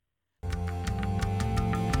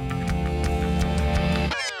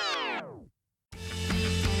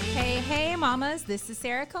Mamas. This is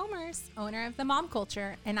Sarah Comers, owner of The Mom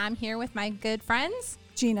Culture, and I'm here with my good friends,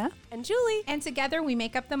 Gina and Julie. And together we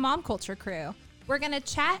make up the Mom Culture crew. We're going to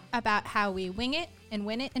chat about how we wing it and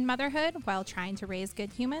win it in motherhood while trying to raise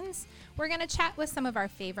good humans. We're going to chat with some of our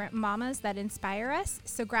favorite mamas that inspire us.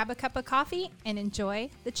 So grab a cup of coffee and enjoy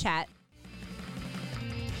the chat.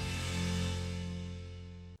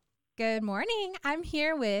 Good morning. I'm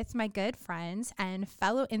here with my good friend and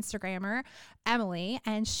fellow Instagrammer, Emily,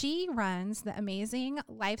 and she runs the amazing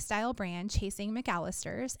lifestyle brand Chasing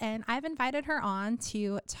McAllisters. And I've invited her on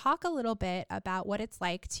to talk a little bit about what it's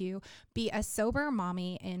like to be a sober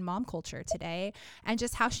mommy in mom culture today, and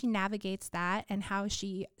just how she navigates that and how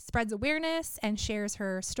she spreads awareness and shares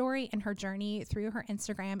her story and her journey through her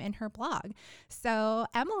Instagram and her blog. So,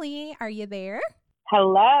 Emily, are you there?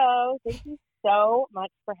 Hello. Thank you so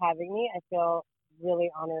much for having me. I feel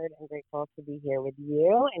really honored and grateful to be here with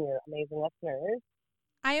you and your amazing listeners.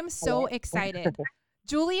 I am so excited.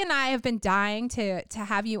 Julie and I have been dying to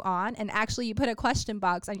have you on, and actually you put a question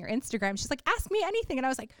box on your Instagram. She's like, ask me anything. And I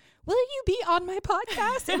was like, will you be on my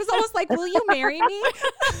podcast? It was almost like, will you marry me?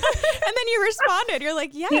 And then you responded. You're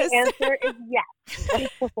like, yes. The answer is yes.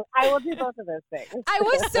 I will do both of those things. I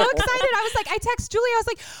was so excited. I was like, I text Julie. I was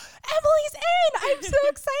like, Emily's in. I'm so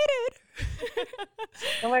excited.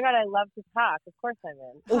 Oh my God, I love to talk. Of course I'm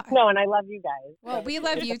in. No, and I love you guys. Well, so we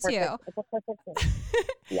love you too. It's a perfect thing.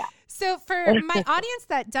 Yeah. So for my audience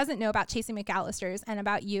that doesn't know about Chasing McAllisters and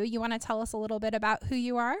about you, you want to tell us a little bit about who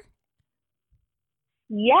you are?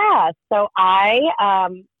 Yeah. So my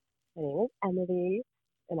name is Emily,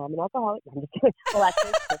 and I'm an alcoholic. I'm just kidding. Well,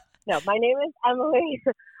 actually, no, my name is Emily.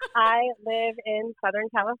 I live in Southern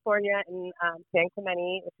California in San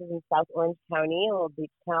Clemente, which is in South Orange County, a little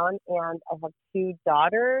beach town. And I have 2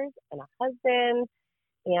 daughters and a husband.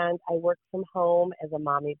 And I work from home as a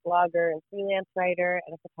mommy blogger and freelance writer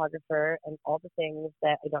and a photographer and all the things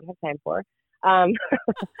that I don't have time for.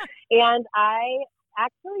 And I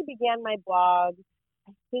actually began my blog,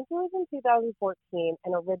 I think it was in 2014.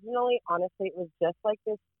 And originally, honestly, it was just like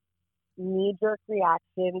this knee-jerk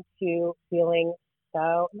reaction to feeling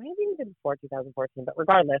so, it might have even been before 2014, but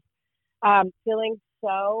regardless, feeling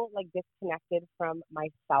so like disconnected from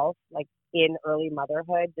myself, like in early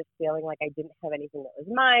motherhood, just feeling like I didn't have anything that was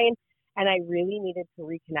mine. And I really needed to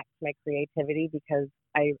reconnect to my creativity, because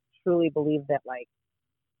I truly believe that, like,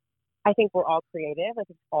 I think we're all creative. I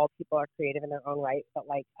think all people are creative in their own right, but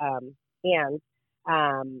like,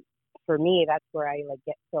 for me, that's where I like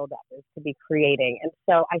get filled up, is to be creating. And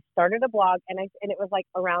so I started a blog, and it was like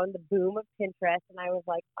around the boom of Pinterest, and I was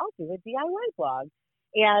like, I'll do a DIY blog.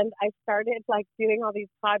 And I started like doing all these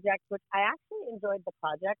projects, which I actually enjoyed the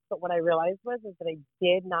projects, but what I realized is that I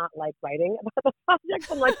did not like writing about the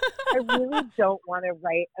projects. I'm like, I really don't want to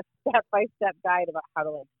write a step-by-step guide about how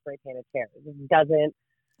to like spray paint a chair. It just doesn't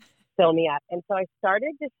fill me up. And so I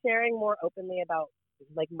started just sharing more openly about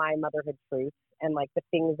like my motherhood truths and like the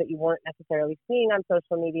things that you weren't necessarily seeing on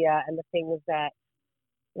social media and the things that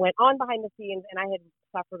went on behind the scenes. And I had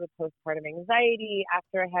suffered with postpartum anxiety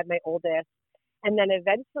after I had my oldest. And then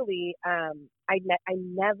eventually, I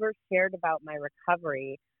never shared about my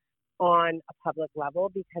recovery on a public level,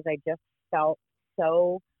 because I just felt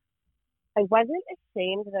so, I wasn't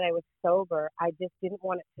ashamed that I was sober. I just didn't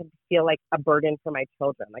want it to feel like a burden for my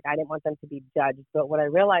children. Like, I didn't want them to be judged. But what I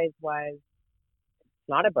realized was, it's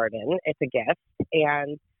not a burden, it's a gift.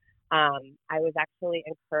 And I was actually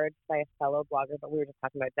encouraged by a fellow blogger, but we were just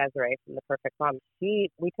talking about Desiree from The Perfect Mom. We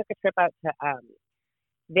took a trip out to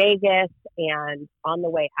Vegas, and on the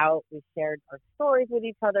way out, we shared our stories with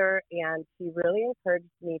each other, and she really encouraged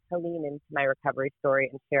me to lean into my recovery story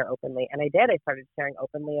and share openly. And I did. I started sharing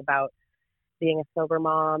openly about being a sober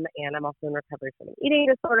mom, and I'm also in recovery from an eating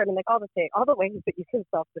disorder. I mean, like all the ways that you can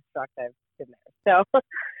self-destruct, I've been there. So,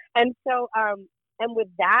 and with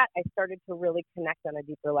that, I started to really connect on a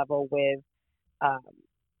deeper level with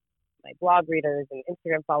my blog readers and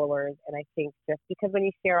Instagram followers. And I think just because when you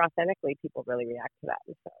share authentically, people really react to that.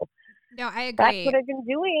 And so no, I agree. That's what I've been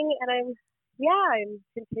doing. And I'm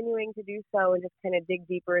continuing to do so, and just kind of dig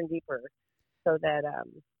deeper and deeper so that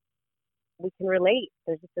we can relate.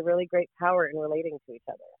 There's just a really great power in relating to each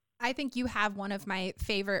other. I think you have one of my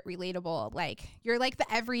favorite relatable, like, you're like the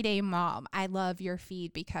everyday mom. I love your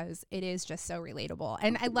feed because it is just so relatable.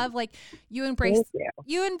 And I love, like, you embrace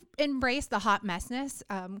embrace the hot messness,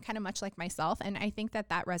 kind of much like myself. And I think that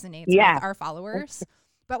resonates with our followers.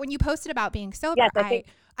 But when you posted about being sober, I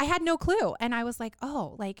had no clue. And I was like,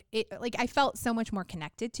 oh, like I felt so much more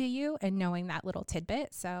connected to you and knowing that little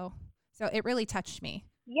tidbit. So it really touched me.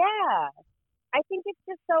 Yeah. I think it's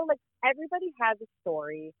just so, like, everybody has a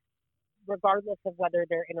story. regardless of whether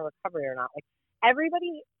they're in a recovery or not. Like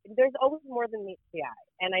everybody, there's always more than meets the eye.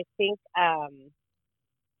 And I think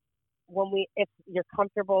if you're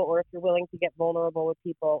comfortable or if you're willing to get vulnerable with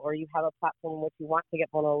people, or you have a platform in which you want to get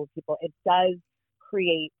vulnerable with people, it does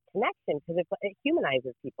create connection, because it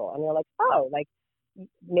humanizes people. And you're like, oh, like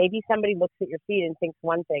maybe somebody looks at your feed and thinks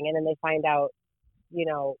one thing, and then they find out, you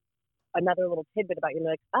know, another little tidbit about you, and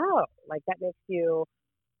they're like, oh, like that makes you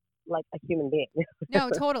like a human being.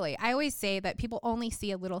 No, totally. I always say that people only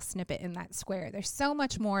see a little snippet in that square. There's so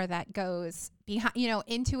much more that goes behind, you know,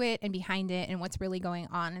 into it and behind it, and what's really going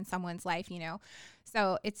on in someone's life, you know.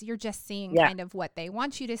 So you're just seeing kind of what they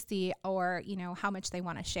want you to see, or, you know, how much they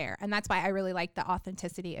want to share. And that's why I really like the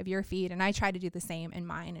authenticity of your feed. And I try to do the same in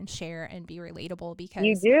mine and share and be relatable, because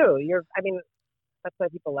you do. I mean, that's why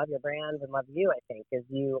people love your brand and love you, I think, is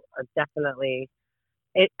you are definitely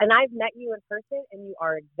and I've met you in person, and you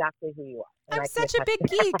are exactly who you are. I'm such a big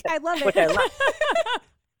geek. I love it. Which I love.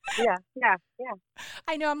 Yeah.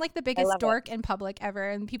 I know. I'm like the biggest dork in public ever,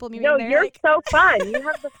 and people meet me. No, you're like, so fun. You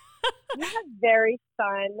have very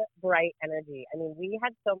fun, bright energy. I mean, we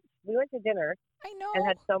went to dinner. I know. And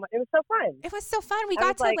had so much. It was so fun. It was so fun. We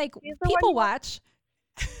got to like people watch.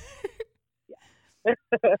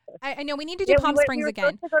 I know. We need to do Palm Springs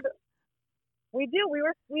again. We do. We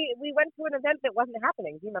went to an event that wasn't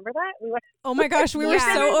happening. Do you remember that? Oh my gosh, we were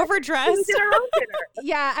so overdressed. We did our own dinner.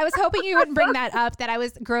 Yeah, I was hoping you wouldn't bring that up, that I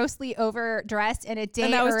was grossly overdressed in a day early.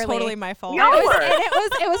 And that was early. totally my fault.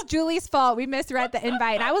 It was Julie's fault. We misread the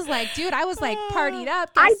invite. And I was like, dude, I was like partied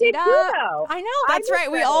up. I did up. too, though. I know. That's right.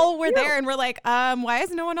 We all were there, and we're like, why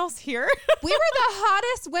is no one else here? We were the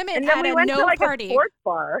hottest women at a went no to, like, party. A sports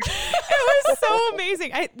bar. It was so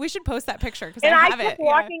amazing. We should post that picture, because I have it.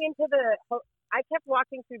 I kept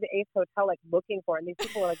walking through the Ace Hotel, like looking for it. And these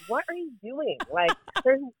people were like, what are you doing? Like,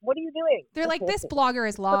 what are you doing? They're like, this blogger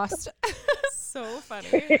is lost. So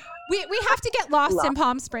funny. We have to get lost in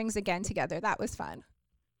Palm Springs again together. That was fun.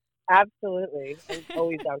 Absolutely. I'm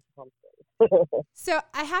always down to Palm Springs. So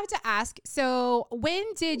I have to ask,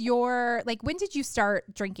 when did you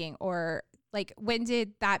start drinking, or like, when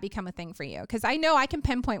did that become a thing for you? Because I know I can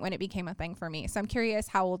pinpoint when it became a thing for me. So I'm curious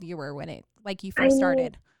how old you were when you first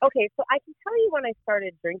started. Okay, so I can tell you when I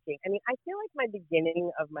started drinking. I mean, I feel like my beginning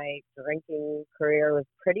of my drinking career was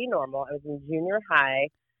pretty normal. I was in junior high.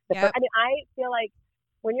 I feel like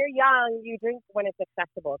when you're young, you drink when it's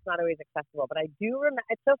accessible. It's not always accessible. But I do remember,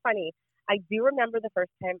 it's so funny. I do remember the first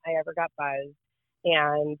time I ever got buzzed.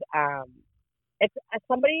 And it's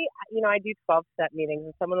somebody, you know, I do 12-step meetings,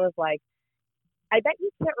 and someone was like, I bet you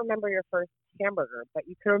can't remember your first hamburger, but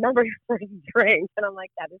you can remember your first drink. And I'm like,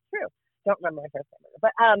 that is true. Don't remember my first hamburger.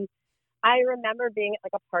 But I remember being at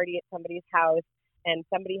like a party at somebody's house, and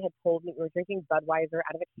somebody had told me we were drinking Budweiser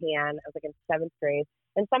out of a can. I was like in 7th grade.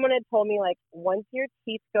 And someone had told me, like, once your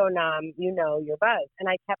teeth go numb, you know you're buzzed. And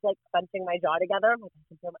I kept like clenching my jaw together. I'm like, I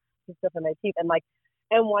can feel my teeth. And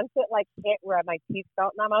once it like hit where my teeth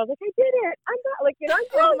felt numb, I was like, I did it. I'm not like, you know,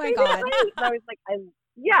 oh my God. And I was like,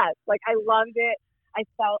 I loved it. I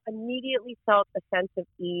immediately felt a sense of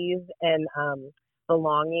ease and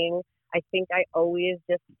belonging. I think I always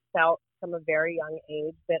just felt from a very young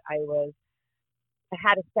age that I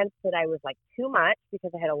had a sense that I was like too much,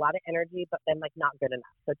 because I had a lot of energy, but then like not good enough.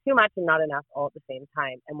 So too much and not enough all at the same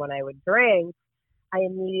time. And when I would drink, I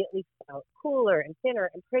immediately felt cooler and thinner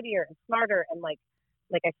and prettier and smarter, and like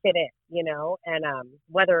I fit in, you know. And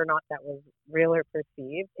whether or not that was real or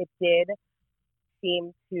perceived, it did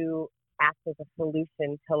seem to act as a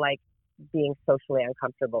solution to like being socially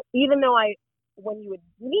uncomfortable. Even though when you would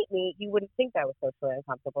meet me, you wouldn't think I was socially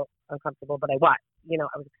uncomfortable, but I was. You know,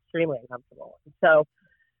 I was extremely uncomfortable. And so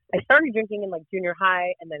I started drinking in like junior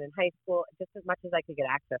high and then in high school, just as much as I could get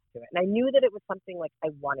access to it. And I knew that it was something like I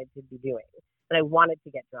wanted to be doing, and I wanted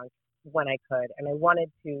to get drunk when I could, and I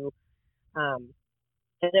wanted to. And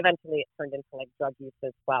eventually it turned into like drug use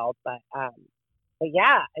as well. But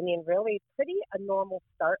yeah, I mean, really pretty a normal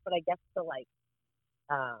start, but I guess the like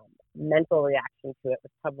mental reaction to it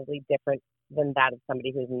was probably different than that of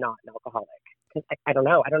somebody who's not an alcoholic. Because I don't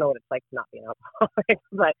know what it's like to not be an alcoholic,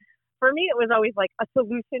 but for me, it was always like a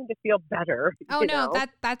solution to feel better. Oh no,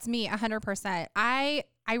 that's me 100%. I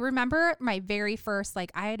remember my very first,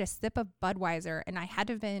 like, I had a sip of Budweiser, and I had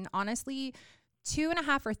to have been honestly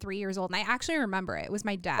 2.5 or 3 years old. And I actually remember it. It was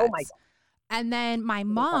my dad's. Oh my God. And then my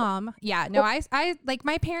mom, I like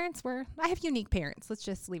my parents were, I have unique parents. Let's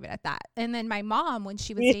just leave it at that. And then my mom, when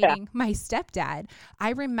she was dating my stepdad, I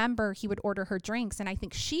remember he would order her drinks. And I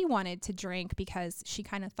think she wanted to drink because she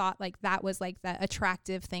kind of thought like that was like the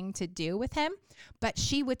attractive thing to do with him. But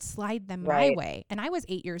she would slide them my way. And I was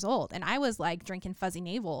 8 years old and I was like drinking fuzzy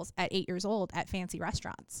navels at 8 years old at fancy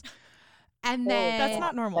restaurants. And then that's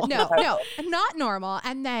not normal. No, not normal.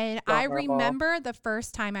 And then I remember the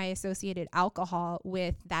first time I associated alcohol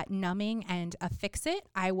with that numbing and a fix-it.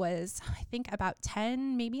 I was, I think, about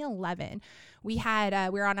 10, maybe 11. We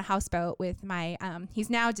were on a houseboat with my, he's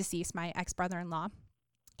now deceased, my ex-brother-in-law.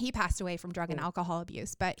 He passed away from drug and alcohol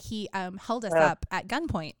abuse, but he held us up at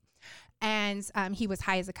gunpoint. And he was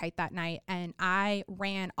high as a kite that night. And I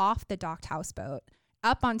ran off the docked houseboat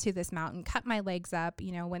up onto this mountain, cut my legs up.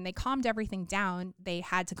 You know, when they calmed everything down, they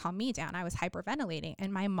had to calm me down. I was hyperventilating.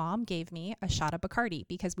 And my mom gave me a shot of Bacardi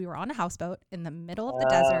because we were on a houseboat in the middle of the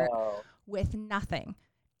desert with nothing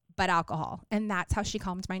but alcohol. And that's how she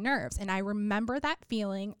calmed my nerves. And I remember that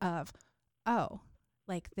feeling of, oh,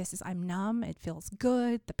 like I'm numb. It feels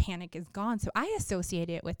good. The panic is gone. So I associate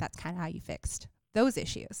it with that's kind of how you fixed those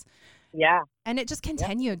issues. Yeah. And it just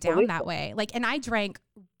continued down that way. Like, and I drank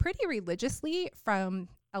pretty religiously from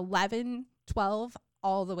 11, 12,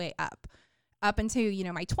 all the way up into, you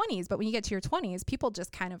know, my 20s. But when you get to your 20s, people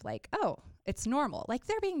just kind of like, oh, it's normal. Like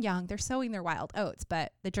they're being young, they're sowing their wild oats,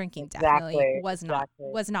 but the drinking definitely was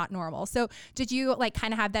not normal. So did you like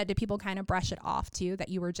kind of have that? Did people kind of brush it off too, that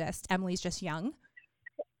you were just, Emily's just young?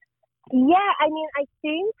 Yeah. I mean, I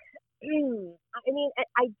think,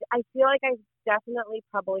 I feel like I definitely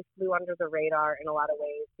probably flew under the radar in a lot of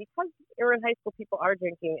ways because you're in high school, people are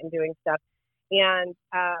drinking and doing stuff. And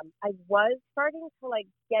I was starting to like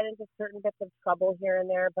get into certain bits of trouble here and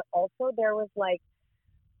there, but also there was like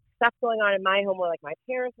stuff going on in my home where like my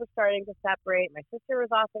parents were starting to separate. My sister was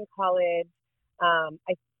off in college.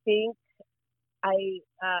 I think I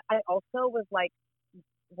also was like,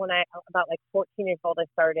 when I about like 14 years old, I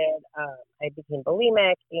started, I became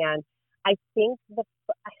bulimic, and I think the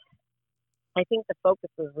focus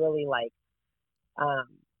was really like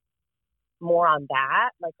more on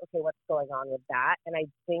that, like, okay, what's going on with that? And I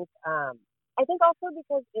think also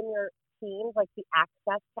because in your teens, like the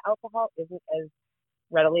access to alcohol isn't as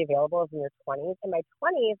readily available as in your 20s. In my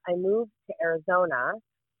 20s, I moved to Arizona.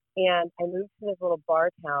 And I moved to this little bar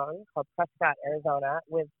town called Prescott, Arizona,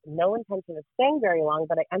 with no intention of staying very long.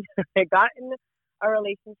 But I got in a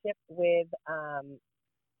relationship with,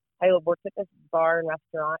 I worked at this bar and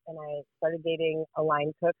restaurant, and I started dating a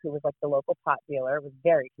line cook who was like the local pot dealer. It was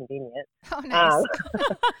very convenient. Oh, nice.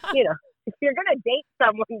 You know, if you're going to date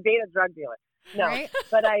someone, date a drug dealer. No, right?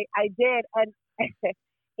 But I did. And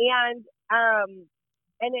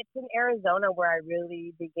it's in Arizona where I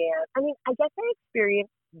really began. I mean, I guess I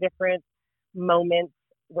experienced different moments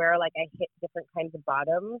where like I hit different kinds of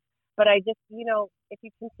bottoms, but I just, you know, if you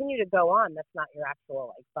continue to go on, that's not your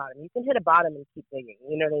actual like bottom. You can hit a bottom and keep digging.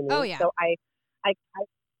 You know what I mean? Oh yeah. So I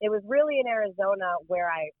it was really in Arizona where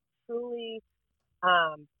I truly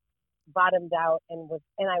bottomed out and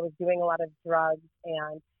I was doing a lot of drugs.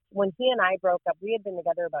 And when he and I broke up, we had been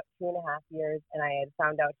together about 2.5 years, and I had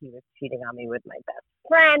found out he was cheating on me with my best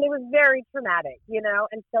friend. It was very traumatic, you know?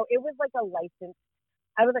 And so it was like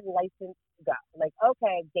I was like licensed to go. Like,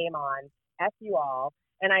 okay, game on, F you all.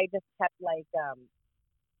 And I just kept like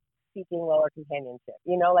seeking lower companionship,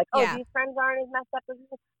 you know? Like, these friends aren't as messed up as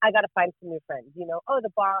me. I got to find some new friends, you know? Oh,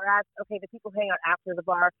 the bar, okay, the people who hang out after the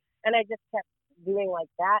bar. And I just kept doing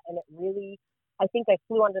like that, and it really, I think I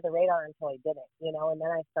flew under the radar until I didn't, you know, and then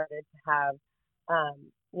I started to have,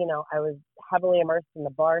 you know, I was heavily immersed in the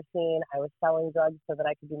bar scene. I was selling drugs so that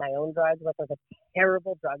I could do my own drugs, which was a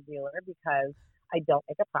terrible drug dealer because I don't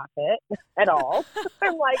make a profit at all.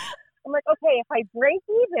 I'm like, okay, if I break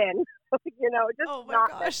even, you know, just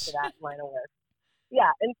not much to that line of work. Yeah.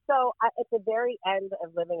 And so at the very end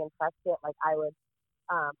of living in Prescott, like I was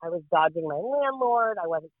dodging my landlord. I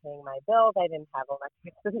wasn't paying my bills. I didn't have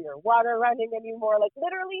electricity or water running anymore. Like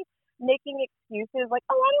literally making excuses like,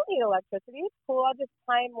 oh, I don't need electricity. It's cool. I'll just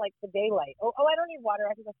time like the daylight. Oh, I don't need water.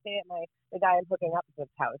 I can just stay at the guy I'm hooking up with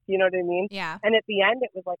house. You know what I mean? Yeah. And at the end, it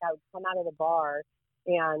was like I would come out of the bar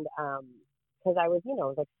and because I was, you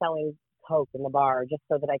know, like selling Coke in the bar just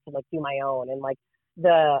so that I could like do my own. And like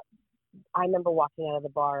I remember walking out of the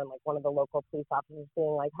bar and like one of the local police officers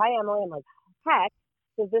being like, hi, Emily. I'm like, heck,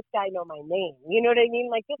 does this guy know my name? You know what I mean?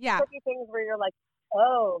 Like just tricky things where you're like,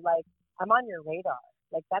 oh, like I'm on your radar.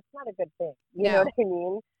 Like that's not a good thing. You know what I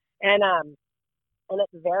mean? And at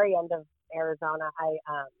the very end of Arizona,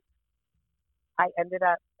 I ended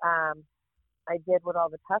up I did what all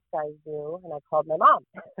the tough guys do, and I called my mom.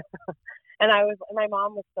 And my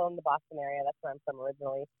mom was still in the Boston area. That's where I'm from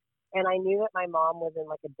originally. And I knew that my mom was in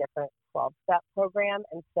like a different 12-step program.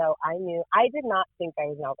 And so I did not think I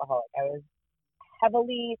was an alcoholic. I was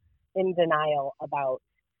heavily in denial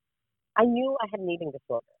I knew I had an eating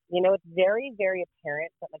disorder. You know, it's very, very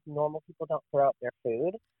apparent that like normal people don't throw up their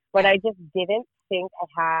food. But I just didn't think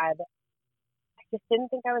I just didn't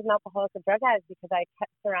think I was an alcoholic or drug addict because I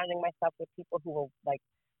kept surrounding myself with people who were like,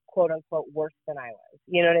 quote unquote, worse than I was.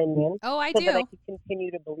 You know what I mean? Oh, I so do. that I could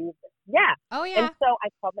continue to believe this. Yeah. Oh, yeah. And so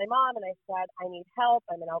I called my mom and I said, I need help.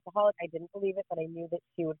 I'm an alcoholic. I didn't believe it, but I knew that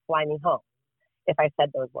she would fly me home if I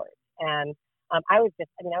said those words. And I was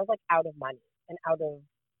like out of money and out of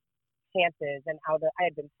chances and I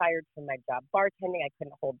had been fired from my job bartending. I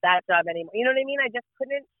couldn't hold that job anymore. You know what I mean? I just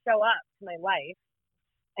couldn't show up to my life.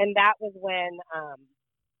 And that was when,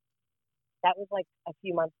 that was like a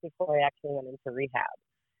few months before I actually went into rehab.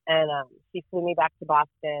 And she flew me back to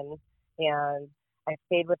Boston, and I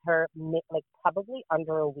stayed with her like probably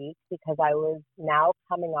under a week because I was now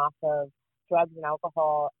coming off of drugs and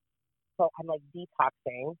alcohol. So I'm like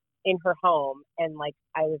detoxing in her home, and like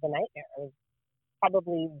I was a nightmare. I was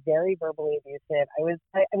probably very verbally abusive. I was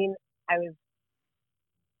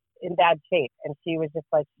in bad shape, and she was just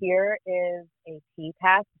like, here is a T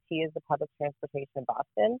pass. T is the public transportation in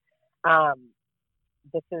Boston.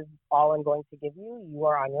 This is all I'm going to give you. You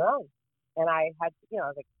are on your own. And I had, I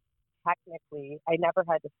was like, technically, I never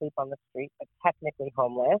had to sleep on the street, but technically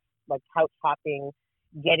homeless, like couch hopping,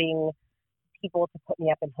 getting people to put me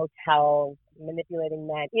up in hotels, manipulating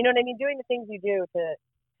men. You know what I mean? Doing the things you do to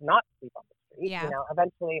not sleep on the street. Yeah.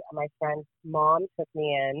 Eventually my friend's mom took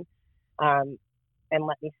me in and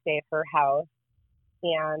let me stay at her house.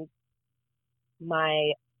 And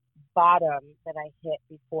my bottom that I hit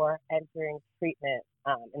before entering treatment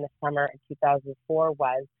in the summer of 2004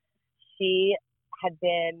 was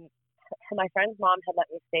my friend's mom had let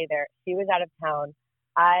me stay there. She was out of town.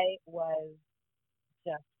 I was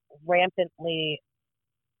just rampantly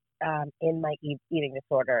in my eating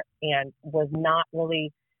disorder and was not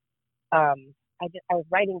really I was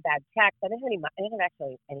writing bad checks. I didn't have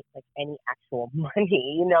actually any actual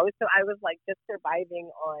money, so I was like just surviving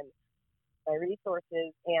on my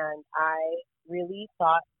resources, and I really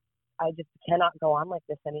thought I just cannot go on like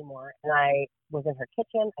this anymore. And I was in her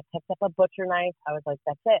kitchen. I picked up a butcher knife. I was like,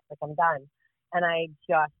 that's it. Like, I'm done. And I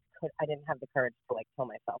didn't have the courage to like kill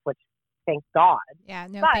myself, which thank God. Yeah,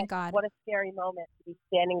 no, but thank God. What a scary moment to be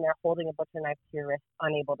standing there holding a butcher knife to your wrist,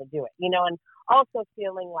 unable to do it, and also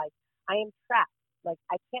feeling like I am trapped. Like,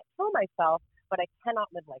 I can't kill myself, but I cannot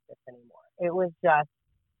live like this anymore. It was just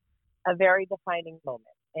a very defining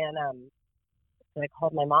moment. And, so I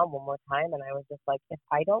called my mom one more time, and I was just like, if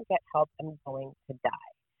I don't get help, I'm going to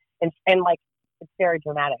die. And like, it's very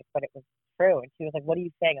dramatic, but it was true. And she was like, what are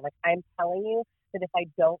you saying? I'm like, I'm telling you that if I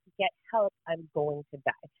don't get help, I'm going to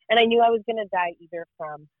die. And I knew I was going to die either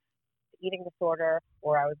from eating disorder,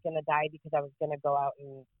 or I was going to die because I was going to go out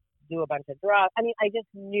and do a bunch of drugs. I mean, I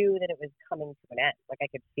just knew that it was coming to an end. Like, I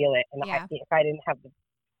could feel it. And Yeah. if I didn't have the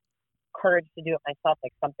courage to do it myself,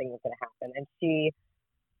 like, something was going to happen. And she,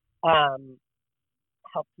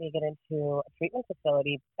 helped me get into a treatment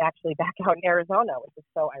facility, actually back out in Arizona, which is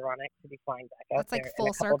so ironic to be flying back out That's like there. full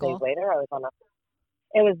and a couple circle. days later,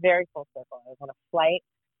 it was very full circle. I was on a flight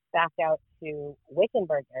back out to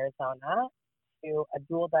Wickenburg, Arizona, to a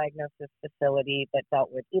dual diagnosis facility that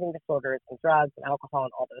dealt with eating disorders and drugs and alcohol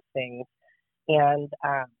and all those things. And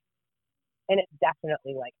it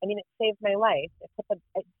definitely, it saved my life.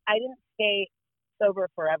 I didn't stay sober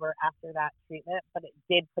forever after that treatment, but it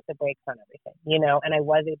did put the brakes on everything, and I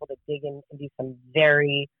was able to dig in and do some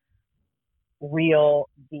very real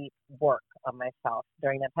deep work on myself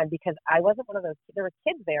during that time, because I wasn't one of those. There were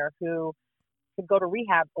kids there who could go to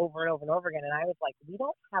rehab over and over and over again, and I was like, we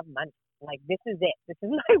don't have money. Like, this is it. This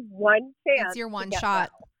is my one chance. It's your one to get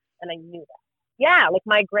shot. well. And I knew that. Yeah, like,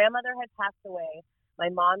 my grandmother had passed away. My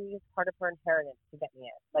mom used part of her inheritance to get me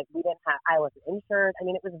in. Like, I wasn't insured. I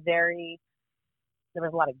mean, it was there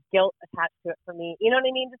was a lot of guilt attached to it for me. You know what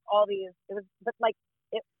I mean? Just all these,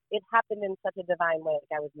 it happened in such a divine way.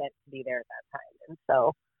 Like, I was meant to be there at that time. And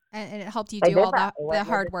so. And it helped you do all the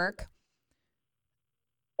hard work.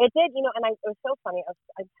 It did, and it was so funny.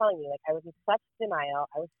 I'm telling you, like, I was in such denial.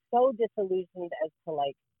 I was so disillusioned as to,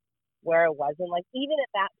 like, where I was. And, like, even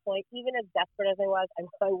at that point, even as desperate as I was,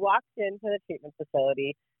 I walked into the treatment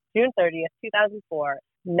facility June 30th, 2004,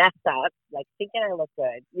 messed up, like, thinking I look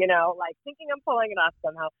good, like, thinking I'm pulling it off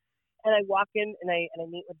somehow. And I walk in and I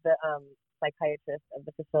meet with the psychiatrist of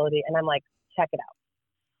the facility, and I'm like, check it out.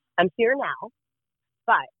 I'm here now,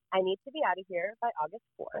 but I need to be out of here by August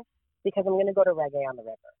 4th because I'm going to go to Reggae on the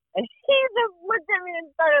River. And he just looked at me and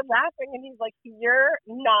started laughing. And he's like, you're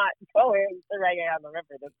not going to Reggae on the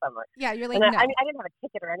River this summer. Yeah, you're like, and no. I mean, I didn't have a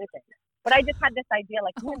ticket or anything. But I just had this idea,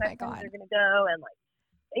 like, Oh my my God. friends are going to go. And, like,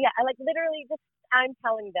 yeah, I, like, literally just, I'm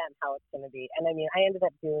telling them how it's going to be. And, I mean, I ended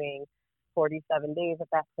up doing 47 days at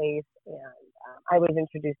that place. And I was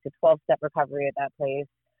introduced to 12-step recovery at that place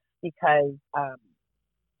because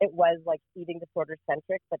it was like eating disorder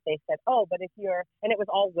centric, but they said, oh, but if you're, and it was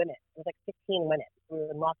all women. It was like 16 women. We were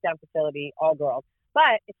in lockdown facility, all girls.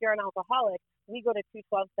 But if you're an alcoholic, we go to 2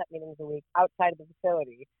 12-step meetings a week outside of the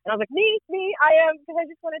facility. And I was like, me, I am, because I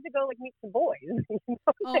just wanted to go like meet some boys. You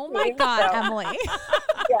know Oh my God, so, Emily.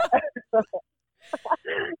 yeah.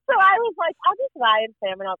 So I was like, I'll just lie and say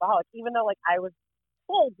I'm an alcoholic, even though like I was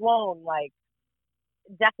full blown like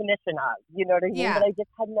definition of, you know what I mean? Yeah. But I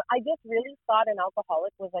just really thought an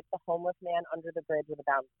alcoholic was like the homeless man under the bridge with a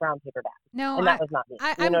brown paper bag. No, And that was not me.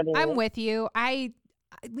 I'm with you. I've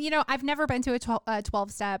never been to a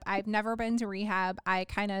 12-step. I've never been to rehab. I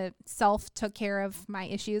kind of took care of my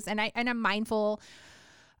issues, and I'm mindful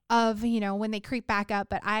of, when they creep back up,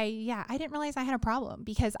 but I didn't realize I had a problem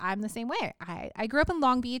because I'm the same way. I grew up in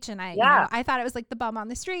Long Beach, and I thought it was like the bum on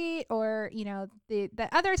the street or, the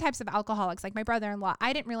other types of alcoholics, like my brother-in-law.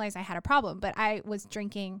 I didn't realize I had a problem, but I was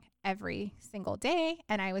drinking every single day,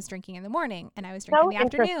 and I was drinking in the morning, and I was drinking in the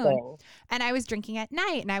afternoon, and I was drinking at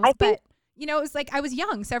night, and it was like I was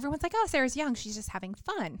young. So everyone's like, oh, Sarah's young. She's just having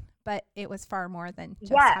fun. But it was far more than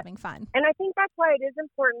just having fun. And I think that's why it is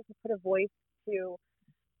important to put a voice to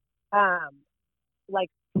like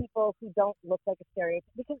people who don't look like a stereotype,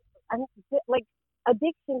 because like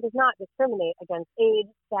addiction does not discriminate against age,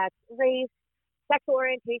 sex, race, sexual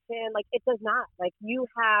orientation. Like it does not. Like you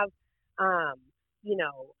have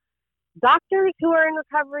doctors who are in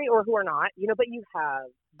recovery or who are not, but you have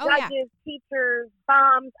judges, teachers,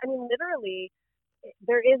 bombs. I mean, literally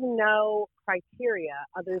there is no criteria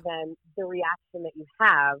other than the reaction that you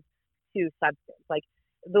have to substance. Like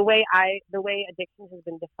the way addiction has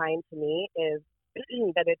been defined to me is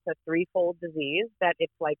that it's a threefold disease, that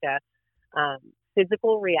it's like a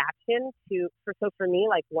physical reaction to, for me,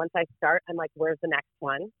 like once I start, I'm like, where's the next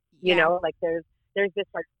one? You know, like there's this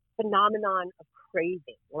like phenomenon of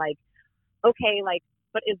craving, like, okay, like,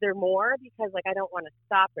 but is there more? Because like, I don't want to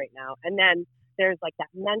stop right now. And then there's like that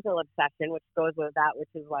mental obsession, which goes with that, which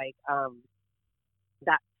is like,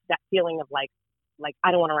 that feeling of like,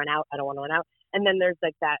 I don't want to run out. I don't want to run out. And then there's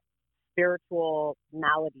like that spiritual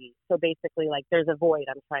malady. So basically like there's a void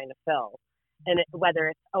I'm trying to fill. And whether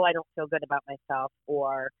it's, oh, I don't feel good about myself,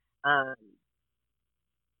 or, I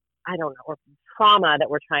don't know, or trauma that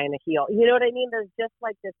we're trying to heal. You know what I mean? There's just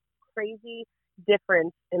like this crazy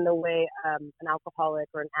difference in the way an alcoholic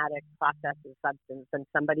or an addict processes substance than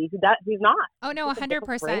somebody who's not. Oh no,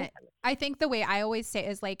 100%. I think the way I always say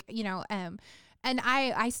is like, and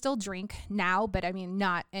I still drink now, but I mean,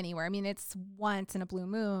 not anywhere. I mean, it's once in a blue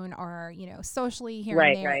moon or, socially here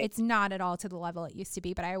and there. Right. It's not at all to the level it used to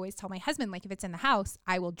be. But I always tell my husband, like, if it's in the house,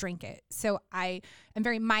 I will drink it. So I am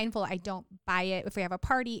very mindful. I don't buy it. If we have a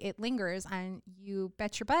party, it lingers, and you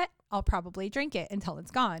bet your butt I'll probably drink it until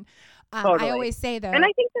it's gone. Totally. I always say, though. And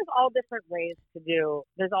I think there's all different ways to do.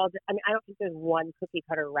 I don't think there's one cookie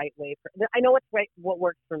cutter right way. I know what's right, what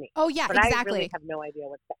works for me. Oh, yeah, but exactly. I really have no idea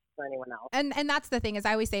what's best for anyone else. And that's the thing, is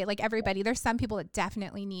I always say, like, everybody, there's some people that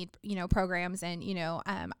definitely need, programs. And,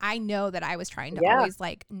 I know that I was trying to always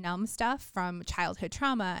like numb stuff from childhood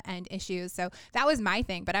trauma and issues. So that was my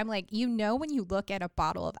thing. But I'm like, when you look at a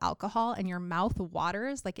bottle of alcohol and your mouth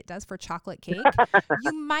waters like it does for chocolate cake,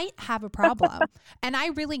 you might have a problem. And I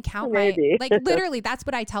really count literally, that's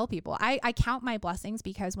what I tell people. I count my blessings,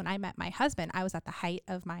 because when I met my husband, I was at the height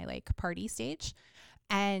of my like party stage.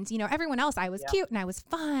 And, everyone else, I was cute and I was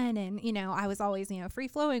fun. And, I was always, free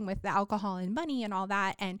flowing with the alcohol and money and all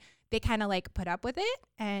that. And they kind of like put up with it,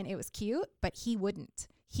 and it was cute, but he wouldn't.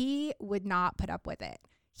 He would not put up with it.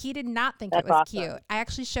 He did not think it was awesome. Cute. I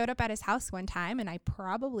actually showed up at his house one time, and I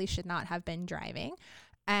probably should not have been driving.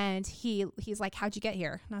 And he's like, how'd you get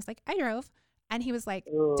here? And I was like, I drove. And he was like,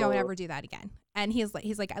 don't ever do that again. And he's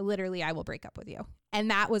like, I will break up with you. And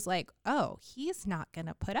that was like, oh, he's not going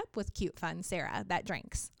to put up with cute, fun Sarah that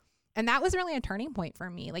drinks. And that was really a turning point for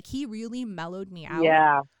me. Like, he really mellowed me out.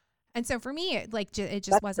 Yeah. And so for me, it just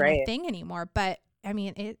That's wasn't great. A thing anymore. But I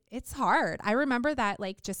mean, it's hard. I remember that,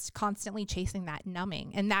 like, just constantly chasing that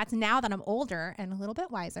numbing. And that's, now that I'm older and a little bit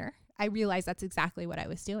wiser, I realize that's exactly what I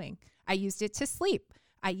was doing. I used it to sleep.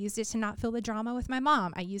 I used it to not feel the drama with my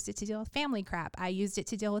mom. I used it to deal with family crap. I used it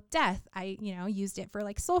to deal with death. I, used it for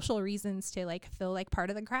like social reasons, to like feel like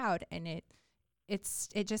part of the crowd. And it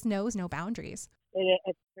it just knows no boundaries.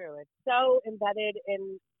 It's true. It's so embedded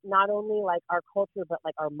in not only like our culture, but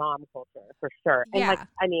like our mom culture for sure. And like, Yeah.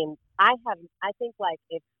 I mean, I think like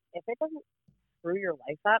if it doesn't screw your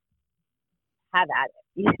life up, have at it.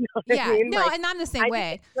 You know what I Yeah. mean? No, Like, and I'm the same I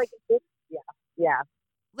way. just, like, it's, yeah,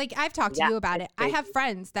 Like I've talked to yeah, you about it's it. I crazy. have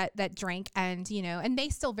friends that drink and, and they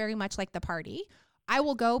still very much like the party. I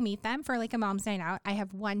will go meet them for like a mom's night out. I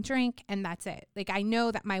have one drink and that's it. Like I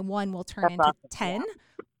know that my one will turn That's into awesome. 10,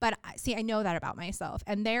 but see, I know that about myself,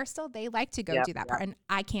 and they like to go Yep, do that yep. part, and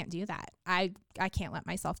I can't do that. I can't let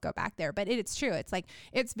myself go back there, but it's true. It's like,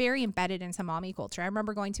 it's very embedded into mommy culture. I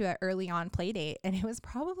remember going to an early on play date, and it was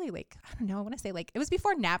probably like, I don't know, I want to say like, it was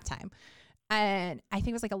before nap time. And I think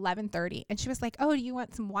it was like 11:30, and she was like, "Oh, do you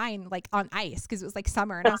want some wine like on ice?" Because it was like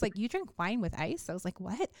summer, and I was like, "You drink wine with ice?" I was like,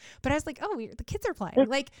 "What?" But I was like, "Oh, the kids are playing."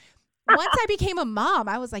 Like once I became a mom,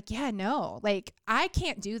 I was like, "Yeah, no, like I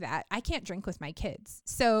can't do that. I can't drink with my kids."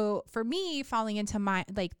 So for me, falling into my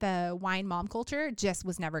like the wine mom culture just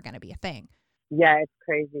was never going to be a thing. Yeah, it's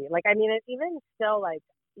crazy. Like, I mean, it's even still like,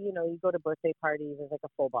 you know, you go to birthday parties, there's like a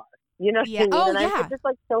full bar. You know what Yeah. I mean? Oh, And yeah. it's just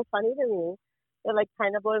like so funny to me. It like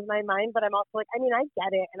kind of blows my mind, but I'm also like, I mean, I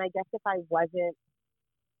get it. And I guess if I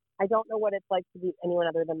don't know what it's like to be anyone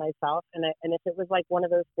other than myself. And if it was like one of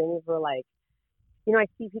those things where like, you know, I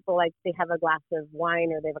see people like they have a glass of wine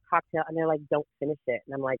or they have a cocktail and they're like, don't finish it.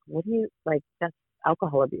 And I'm like, what do you like? That's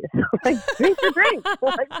alcohol abuse. Like, drink your drink.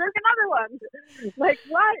 Like, drink another one. Like,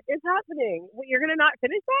 what is happening? You're going to not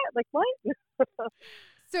finish that? Like, what?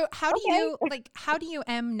 So how do Okay. how do you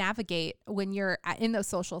navigate when you're in those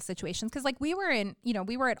social situations? Because like we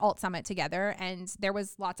were at Alt Summit together, and there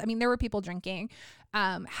was there were people drinking.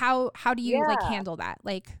 How do you like Yeah. handle that?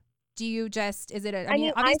 Like, do you just, is it I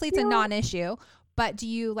mean, I obviously it's a feel, non-issue, but do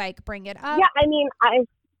you like bring it up? yeah, I mean,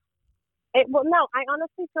 well, no, I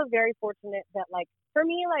honestly feel very fortunate that, like, for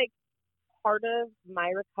me, like, part of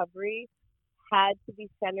my recovery had to be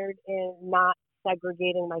centered in not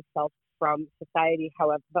segregating myself from society,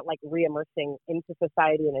 however, but like re-immersing into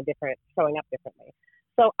society in a different, showing up differently.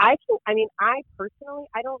 So I personally,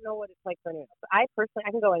 I don't know what it's like for anyone else, but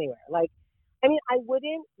I can go anywhere. Like, I mean, I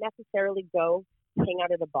wouldn't necessarily go hang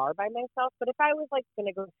out at a bar by myself, but if I was like going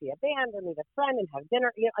to go see a band or meet a friend and have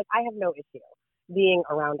dinner, you know, like I have no issue being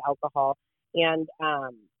around alcohol. And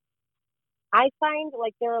I find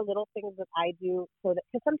like there are little things that I do so that,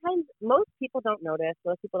 because sometimes most people don't notice,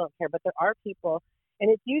 most people don't care, but there are people, and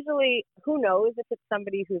it's usually, who knows if it's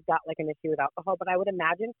somebody who's got like an issue with alcohol, but I would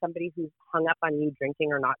imagine somebody who's hung up on you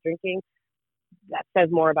drinking or not drinking, that says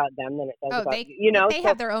more about them than it does Oh, about they you, you know? they So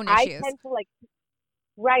have their own I issues. tend to like,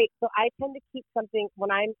 right. So I tend to keep something, when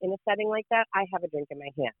I'm in a setting like that, I have a drink in my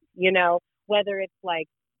hand, you know, whether it's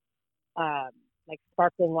um, like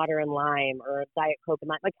sparkling water and lime or Diet Coke and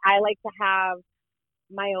lime. Like I like to have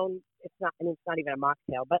my own, it's not even a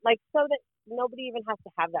mocktail, but like so that nobody even has to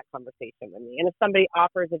have that conversation with me. And if somebody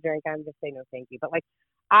offers a drink, I'm just say no thank you. But like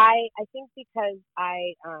I think because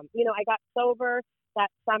you know, I got sober that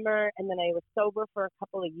summer and then I was sober for a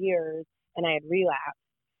couple of years and I had relapsed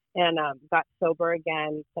and got sober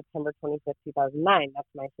again September 25th, 2009. That's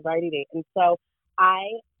my sobriety date. And so I,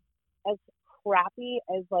 as crappy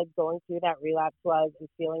as like going through that relapse was and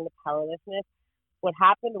feeling the powerlessness, what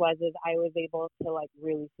happened was is I was able to like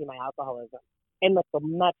really see my alcoholism in like a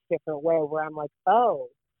much different way where I'm like, oh,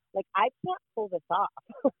 like I can't pull this off.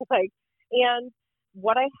 Like, and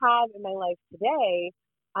what I have in my life today,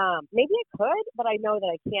 maybe I could, but I know that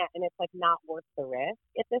I can't, and it's like not worth the risk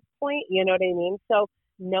at this point. You know what I mean? So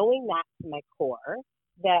knowing that to my core,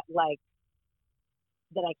 that like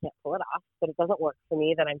that I can't pull it off, that it doesn't work for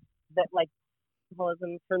me, that like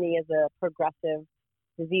alcoholism for me is a progressive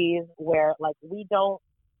disease where like we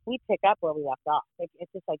pick up where we left off. Like,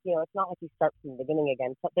 it's just like, you know, it's not like you start from the beginning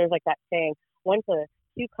again. So there's like that saying, once a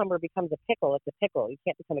cucumber becomes a pickle, it's a pickle. You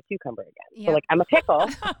can't become a cucumber again. Yep. So like I'm a pickle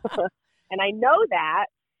and I know that.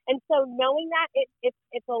 And so knowing that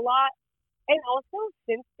it's a lot. And also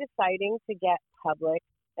since deciding to get public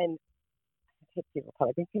and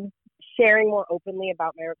sharing more openly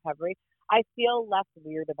about my recovery, I feel less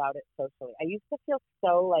weird about it socially. I used to feel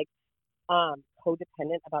so like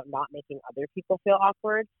codependent about not making other people feel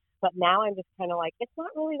awkward, but now I'm just kind of like, it's not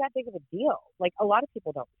really that big of a deal. Like a lot of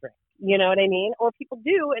people don't drink, you know what I mean? Or people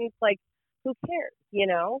do, and it's like, who cares, you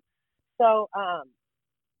know? So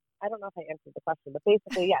I don't know if I answered the question, but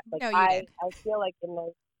basically, yes. Like No, you did. I feel like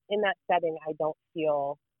in that setting, I don't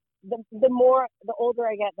feel the older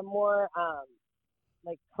I get, the more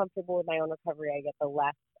like comfortable with my own recovery I get, the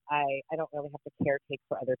less I don't really have to caretake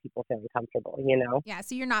for other people feeling comfortable, you know? Yeah,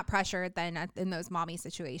 so you're not pressured then in those mommy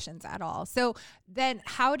situations at all. So then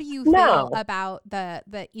how do you No. feel about the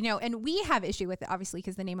and we have issue with it obviously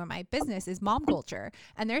because the name of my business is Mom Culture,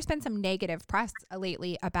 and there's been some negative press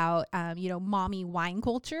lately about mommy wine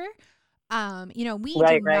culture. We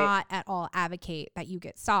do not at all advocate that you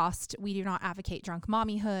get sauced. We do not advocate drunk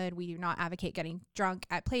mommyhood. We do not advocate getting drunk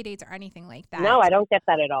at play dates or anything like that. No, I don't get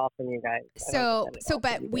that at all from you guys.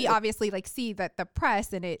 But we obviously see that the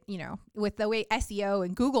press and it, with the way SEO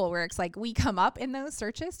and Google works, like we come up in those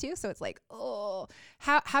searches too. So it's like, oh,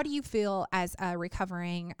 how do you feel as a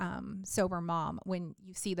recovering sober mom when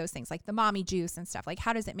you see those things like the mommy juice and stuff? Like,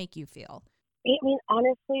 how does it make you feel? I mean,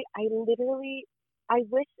 honestly, I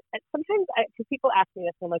wish, sometimes, because people ask me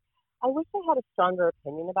this, and I'm like, I wish I had a stronger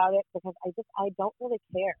opinion about it because I don't really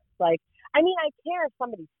care. Like, I mean, I care if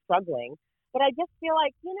somebody's struggling, but I just feel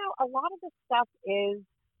like, a lot of this stuff is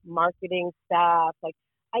marketing stuff. Like,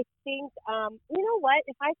 I think, you know what,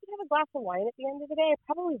 if I could have a glass of wine at the end of the day, I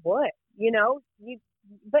probably would,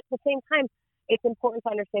 but at the same time, it's important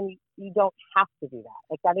to understand you don't have to do that.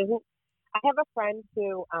 Like, that isn't, I have a friend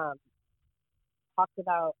who talked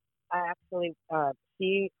about,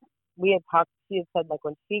 we had talked, she had said, like,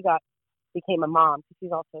 when she became a mom, because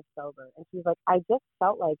she's also sober, and she's like, I just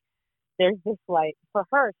felt like there's this, like, for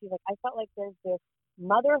her, she's like, I felt like there's this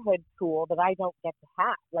motherhood tool that I don't get to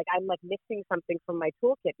have. Like, I'm, like, missing something from my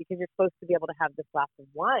toolkit because you're supposed to be able to have this glass of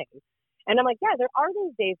wine. And I'm like, yeah, there are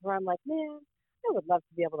those days where I'm like, man, I would love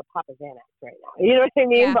to be able to pop a Xanax right now. You know what I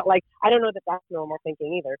mean? Yeah. But, like, I don't know that that's normal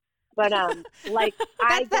thinking either. But, like,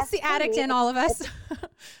 that's the addict in all of us.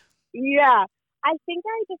 Yeah. I think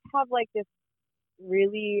I just have like this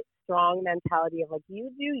really strong mentality of like, you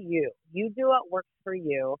do you. You do what works for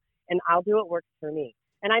you, and I'll do what works for me.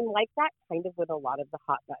 And I'm like that kind of with a lot of the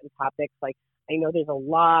hot button topics. Like, I know there's a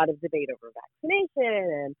lot of debate over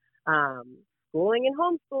vaccination and schooling and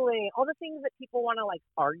homeschooling, all the things that people want to like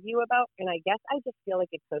argue about. And I guess I just feel like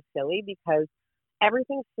it's so silly because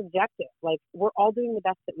everything's subjective. Like, we're all doing the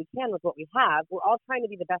best that we can with what we have. We're all trying to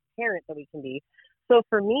be the best parent that we can be. So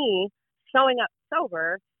for me, showing up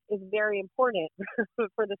sober is very important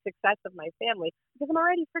for the success of my family because I'm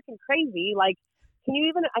already freaking crazy. Like, I can't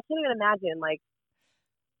even imagine like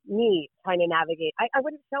me trying to navigate. I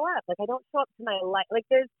wouldn't show up. Like, I don't show up to my life. Like,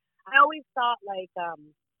 I always thought like,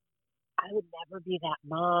 I would never be that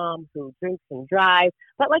mom who drinks and drives,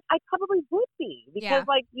 but like I probably would be because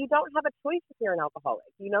like you don't have a choice if you're an alcoholic,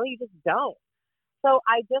 you just don't. So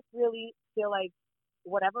I just really feel like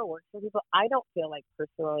whatever works for people. I don't feel like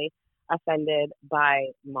personally offended by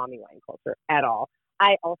mommy wine culture at all.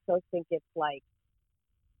 I also think it's like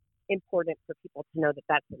important for people to know that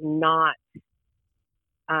that's not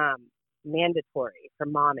mandatory for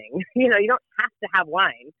momming. You don't have to have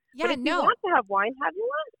wine. Yeah, but if you want to have wine, have your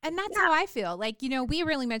wine. And that's how I feel. Like, we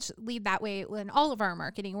really much lead that way in all of our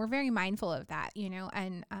marketing. We're very mindful of that,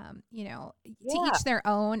 and, to each their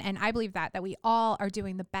own. And I believe that we all are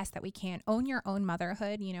doing the best that we can. Own your own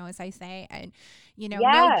motherhood, as I say, and,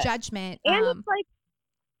 no judgment. And it's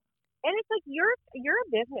like you're a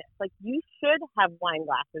business. Like, you should have wine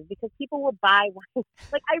glasses because people will buy wine.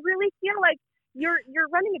 Like, I really feel like you're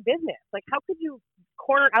running a business. Like, how could you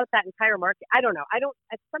corner out that entire market? I don't know.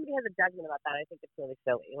 If somebody has a judgment about that, I think it's really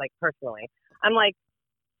silly. Like, personally, I'm like,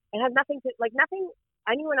 it has nothing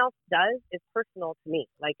anyone else does is personal to me.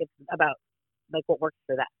 Like, it's about like what works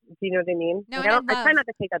for them. Do you know what I mean? No, like, I try not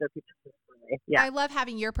to take other people's personally. Yeah. I love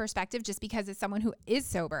having your perspective just because as someone who is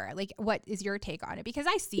sober, like, what is your take on it? Because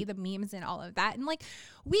I see the memes and all of that. And like,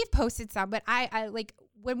 we've posted some, but I like,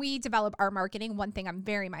 when we develop our marketing, one thing I'm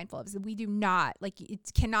very mindful of is that we do not, like,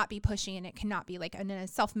 it cannot be pushy and it cannot be like in a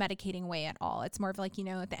self-medicating way at all. It's more of like,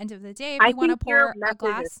 at the end of the day, if we want to pour a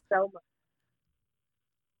glass.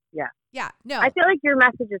 Yeah. No. I feel like your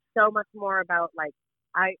message is so much more about like,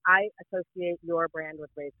 I associate your brand with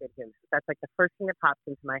Raise Good Humans. That's like the first thing that pops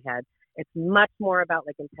into my head. It's much more about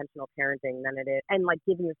like intentional parenting than it is, and like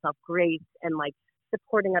giving yourself grace and like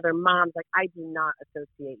supporting other moms. Like, I do not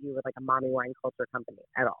associate you with like a mommy wine culture company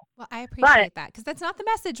at all. Well, I appreciate that because that's not the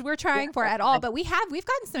message we're trying for at all. But we've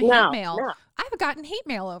gotten some hate mail. No. I've gotten hate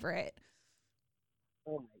mail over it.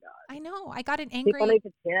 Oh my God. I know. I got an angry. People need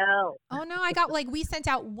to chill. Oh no, I got we sent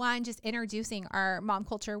out one just introducing our Mom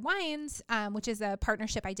Culture Wines, which is a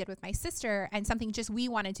partnership I did with my sister and something just we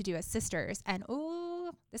wanted to do as sisters. And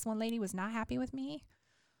this one lady was not happy with me.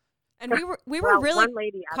 And we were really one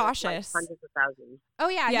lady cautious. Like hundreds of thousands. Oh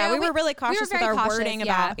yeah. Yeah, no, we were really cautious with our cautious, wording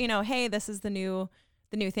about, hey, this is the new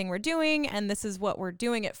the new thing we're doing and this is what we're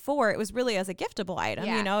doing it for. It was really as a giftable item.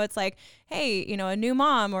 Yeah. You know, it's like, hey, you know, a new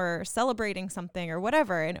mom or celebrating something or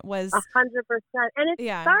whatever. And it was 100%. And it's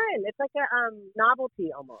Yeah. fun. It's like a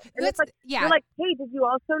novelty almost. And it's like, yeah. you're like, hey, did you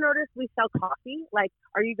also notice we sell coffee? Like,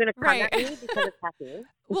 are you going to come Right. at me because it's caffeine?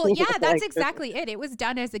 Well, yeah, that's Like, exactly it. It was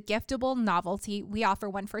done as a giftable novelty. We offer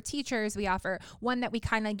one for teachers. We offer one that we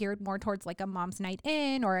kind of geared more towards like a mom's night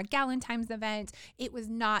in or a Galentine's event. It was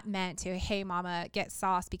not meant to, hey, mama, get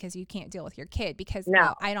sauce because you can't deal with your kid, because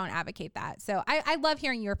no, I don't advocate that. So I love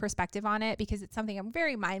hearing your perspective on it, because it's something I'm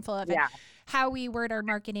very mindful of, and how we word our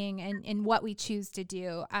marketing and what we choose to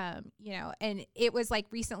do. You know, and it was like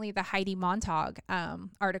recently the Heidi Montag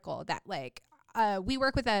article that like, we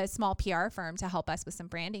work with a small PR firm to help us with some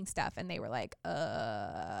branding stuff. And they were like,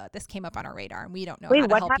 this came up on our radar and we don't know how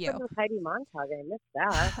to help you. What happened with Heidi Montag? I missed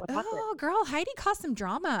that. What happened? Oh, girl, Heidi caused some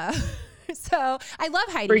drama. So I love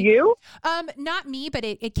Heidi. For you? Not me, but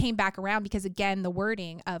it came back around because, again, the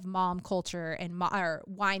wording of mom culture and or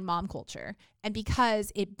wine mom culture. And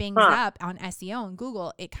because it bings up on SEO and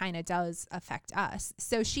Google, it kind of does affect us.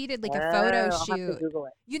 So she did like a photo I'll shoot. have to Google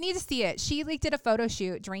it. You need to see it. She like did a photo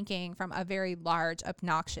shoot drinking from a very large,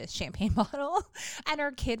 obnoxious champagne bottle, and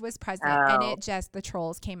her kid was present. And it just, the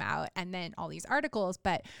trolls came out, and then all these articles,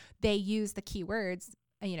 but they use the keywords,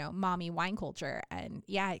 you know, mommy wine culture, and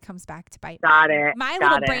yeah, it comes back to bite my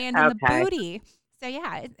little brand in the booty. So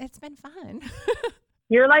yeah, it's been fun.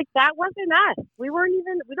 You're like, that wasn't us. We don't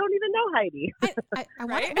even know Heidi. I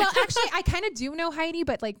right? Well, actually, I kind of do know Heidi,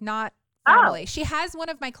 but like not formally. She has one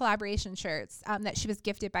of my collaboration shirts that she was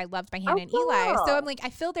gifted by Loved by Hannah and Eli. So I'm like, I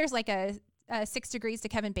feel there's like a 6 degrees to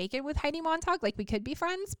Kevin Bacon with Heidi Montag. Like we could be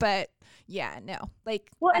friends, but yeah, no.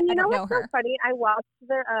 Like, well, and I you know don't what's know so her. funny? I watched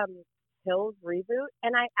the Hills reboot,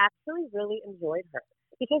 and I actually really enjoyed her.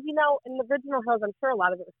 Because, you know, in the original Hills, I'm sure a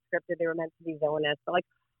lot of it was scripted. They were meant to be villainous. But, like,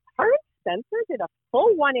 her and Spencer did a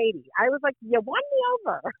full 180. I was like, you won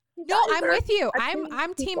me over. No, I'm with you.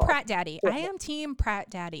 I'm Team Pratt Daddy. I am Team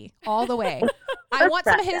Pratt Daddy all the way. I want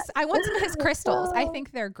some of his crystals. I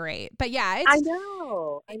think they're great. But yeah, I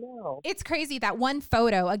know. It's crazy that one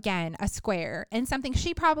photo, again, a square, and something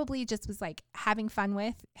she probably just was like having fun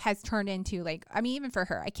with has turned into like, I mean, even for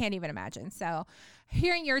her, I can't even imagine. So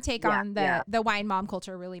hearing your take on the wine mom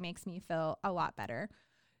culture really makes me feel a lot better.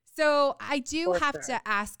 So I do have to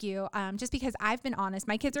ask you, just because I've been honest,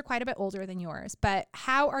 my kids are quite a bit older than yours, but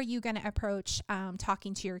how are you going to approach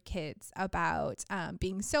talking to your kids about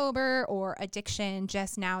being sober or addiction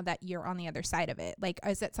just now that you're on the other side of it? Like,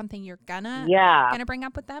 is that something you're gonna bring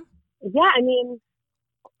up with them? Yeah, I mean,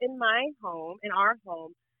 in our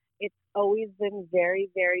home, it's always been very,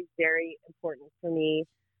 very, very important for me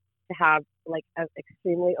to have like an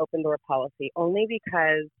extremely open door policy, only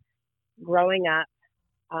because growing up,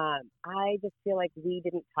 I just feel like we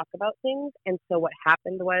didn't talk about things. And so what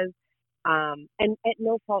happened was, and at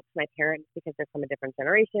no fault to my parents because they're from a different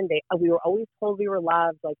generation, we were always told we were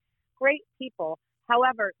loved, like great people.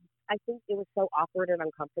 However, I think it was so awkward and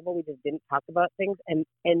uncomfortable. We just didn't talk about things. And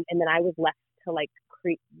then I was left to like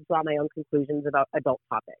draw my own conclusions about adult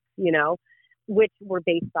topics, you know, which were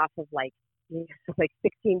based off of like, you know, like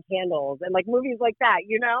 16 Candles and like movies like that,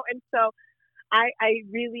 you know? And so I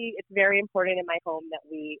really, it's very important in my home that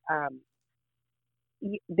we,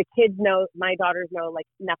 the kids know, my daughters know, like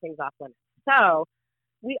nothing's off limits. So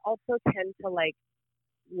we also tend to like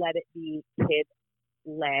let it be kid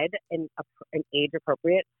led and age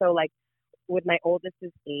appropriate. So like with my oldest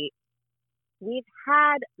is 8, we've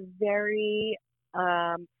had very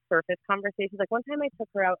surface conversations. Like one time I took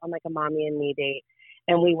her out on like a mommy and me date,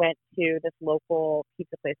 and we went to this local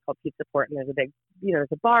pizza place called Pizza Port, and there's a big, you know,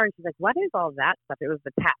 there's a bar, and she's like, what is all that stuff? It was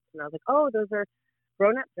the taps. And I was like, oh, those are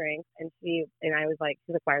grown-up drinks. And I was like,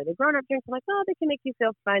 she's like, why are they grown-up drinks? I'm like, oh, they can make you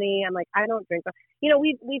feel funny. I'm like, I don't drink. You know,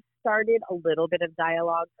 we've started a little bit of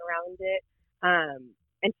dialogue around it.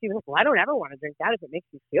 And she was like, well, I don't ever want to drink that if it makes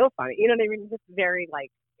you feel funny. You know what I mean? Just very like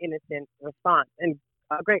innocent response, and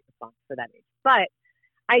a great response for that age. But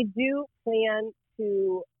I do plan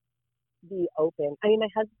to be open. I mean, my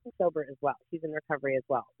husband's sober as well. He's in recovery as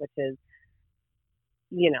well, which is,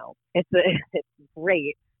 you know, it's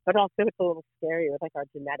great, but also it's a little scary with like our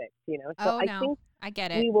genetics, you know. So I think I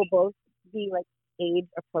get it. We will both be like age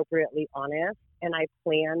appropriately honest, and I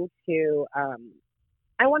plan to.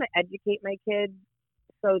 I want to educate my kids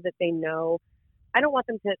so that they know. I don't want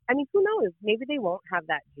them to. I mean, who knows? Maybe they won't have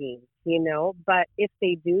that gene, you know. But if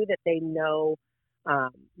they do, that they know.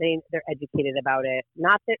 They're educated about it.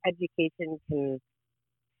 Not that education can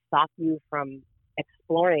stop you from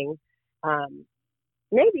exploring.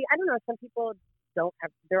 Maybe, I don't know, some people don't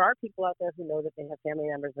have, there are people out there who know that they have family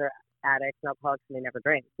members who are addicts and alcoholics and they never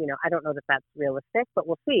drink. I don't know that that's realistic, but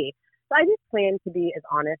we'll see. So I just plan to be as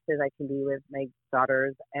honest as I can be with my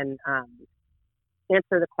daughters and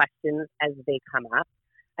answer the questions as they come up.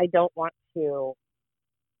 I don't want to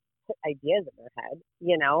put ideas in their head,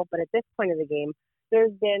 but at this point of the game,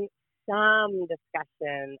 there's been some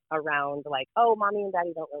discussion around like, oh, mommy and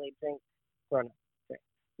daddy don't really drink grown-up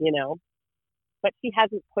drinks, but she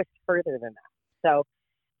hasn't pushed further than that. So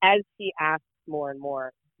as she asks more and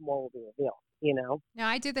more will be revealed. No,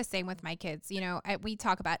 I do the same with my kids. We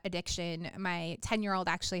talk about addiction. My 10-year-old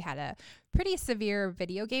actually had a pretty severe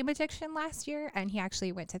video game addiction last year, and he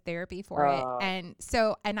actually went to therapy for it. And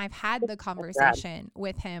I've had the conversation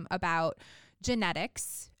with him about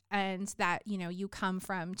genetics and that, you come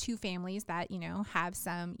from two families that, have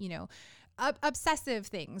some, obsessive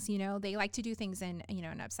things, they like to do things in,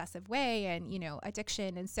 an obsessive way and,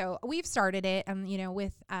 addiction. And so we've started it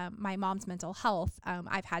with my mom's mental health.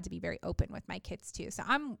 I've had to be very open with my kids too. So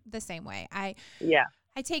I'm the same way. I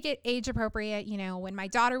take it age appropriate. When my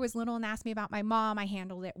daughter was little and asked me about my mom, I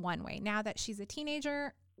handled it one way. Now that she's a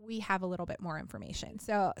teenager, we have a little bit more information.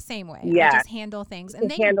 So same way. I just handle things and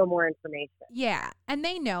they handle more information. Yeah. And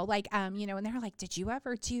they know and they're like, did you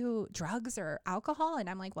ever do drugs or alcohol? And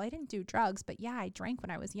I'm like, well, I didn't do drugs, but yeah, I drank when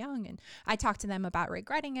I was young. And I talked to them about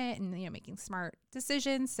regretting it and, making smart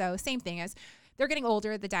decisions. So same thing as they're getting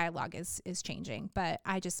older, the dialogue is changing, but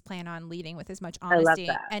I just plan on leading with as much honesty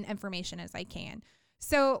and information as I can.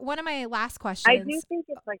 So one of my last questions. I do think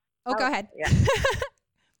it's like, go ahead. Yeah.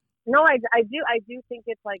 No, I do think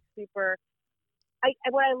it's like super.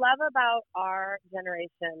 What I love about our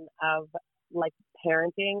generation of like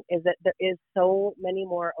parenting is that there is so many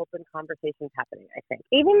more open conversations happening. I think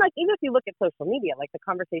even if you look at social media, like the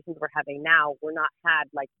conversations we're having now were not had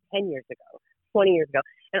like 10 years ago, 20 years ago,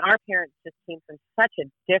 and our parents just came from such a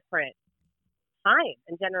different time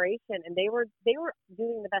and generation, and they were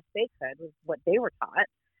doing the best they could with what they were taught.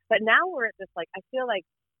 But now we're at this like, I feel like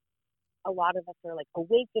a lot of us are like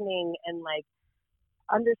awakening and like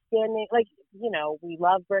understanding, like, we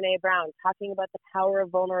love Brene Brown talking about the power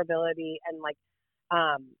of vulnerability and like,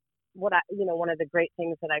 one of the great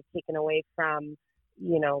things that I've taken away from,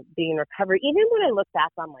 being in recovery, even when I look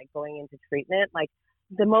back on like going into treatment, like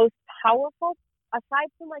the most powerful, aside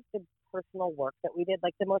from like the personal work that we did,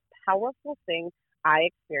 like the most powerful thing I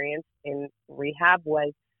experienced in rehab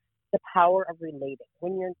was the power of relating.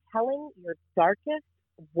 When you're telling your darkest,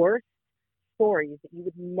 worst stories that you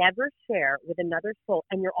would never share with another soul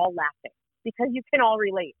and you're all laughing because you can all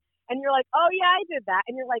relate. And you're like, oh yeah, I did that.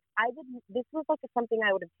 And you're like, this was like something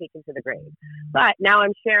I would have taken to the grave. But now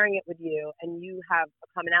I'm sharing it with you and you have a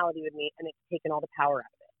commonality with me and it's taken all the power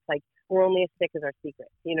out of it. It's like we're only as thick as our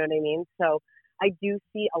secrets. You know what I mean? So I do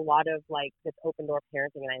see a lot of like this open door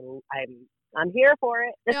parenting and I'm here for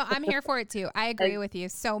it. No, I'm here for it too. I agree with you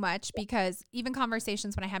so much because even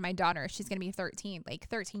conversations when I had my daughter, she's going to be 13, like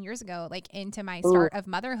 13 years ago, like into my start of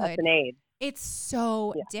motherhood. That's an age. It's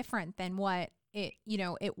so different than what it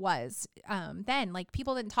was then. Like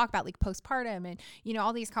people didn't talk about like postpartum and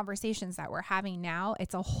all these conversations that we're having now.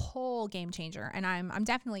 It's a whole game changer, and I'm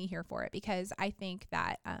definitely here for it because I think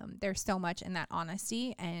that there's so much in that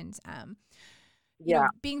honesty and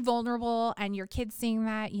being vulnerable and your kids seeing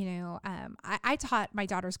that, I taught my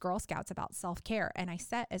daughter's Girl Scouts about self-care. And I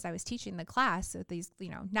said, as I was teaching the class with these,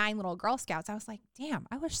 9 little Girl Scouts, I was like, damn,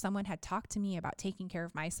 I wish someone had talked to me about taking care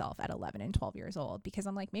of myself at 11 and 12 years old, because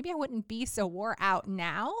I'm like, maybe I wouldn't be so wore out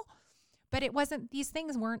now, but it wasn't, these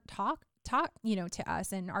things weren't taught, to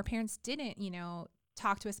us. And our parents didn't,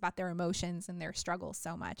 talk to us about their emotions and their struggles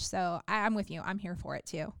so much. So I'm with you. I'm here for it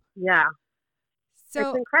too. Yeah.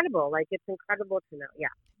 So it's incredible. Like, it's incredible to know. Yeah.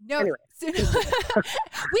 No, anyway. We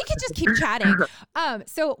could just keep chatting.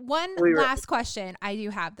 So one last question I do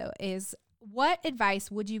have though is, what advice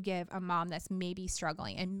would you give a mom that's maybe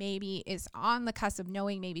struggling and maybe is on the cusp of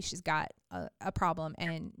knowing maybe she's got a problem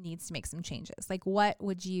and needs to make some changes? Like, what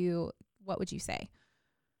would you say?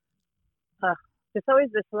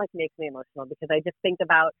 This like makes me emotional because I just think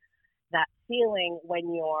about that feeling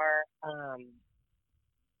when you're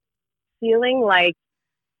feeling like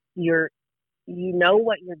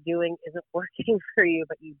what you're doing isn't working for you,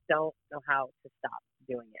 but you don't know how to stop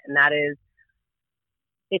doing it. And that is,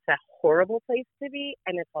 it's a horrible place to be,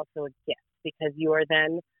 and it's also a gift because you are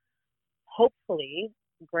then hopefully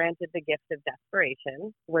granted the gift of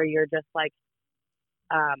desperation where you're just like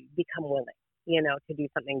become willing, to do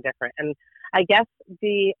something different. And I guess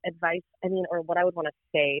the advice, or what I would want to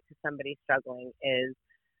say to somebody struggling is,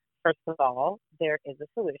 first of all, there is a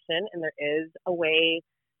solution and there is a way.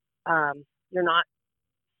 You're not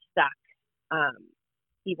stuck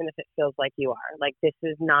even if it feels like you are. Like, this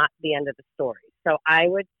is not the end of the story. So I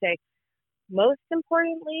would say, most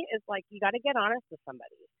importantly, is like, you got to get honest with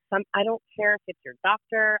somebody. I don't care if it's your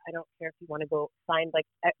doctor. I don't care if you want to go find, like,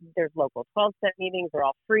 there's local 12-step meetings. They're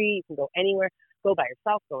all free. You can go anywhere. Go by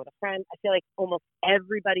yourself. Go with a friend. I feel like almost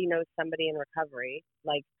everybody knows somebody in recovery.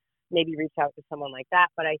 Like, maybe reach out to someone like that.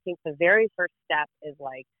 But I think the very first step is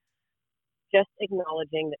like just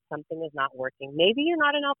acknowledging that something is not working. Maybe you're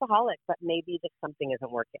not an alcoholic, but maybe just something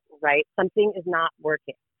isn't working, right? Something is not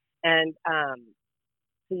working. And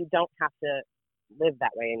so you don't have to live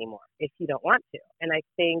that way anymore if you don't want to. And I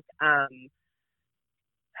think I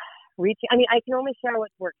can only share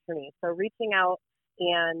what's worked for me. So reaching out,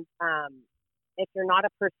 and if you're not a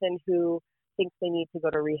person who thinks they need to go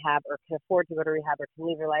to rehab or can afford to go to rehab or can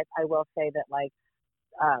leave your life, I will say that, like,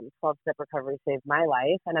 12-step recovery saved my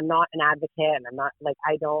life. And I'm not an advocate, and I'm not like,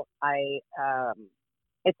 I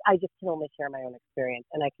just can only share my own experience.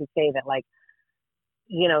 And I can say that, like,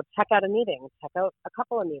 you know, check out a meeting, check out a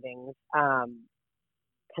couple of meetings,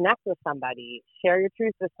 connect with somebody, share your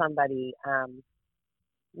truth with somebody,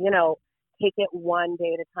 you know, take it one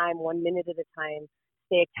day at a time, 1 minute at a time,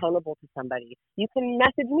 stay accountable to somebody. You can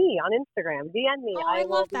message me on Instagram, DM me. Oh, I will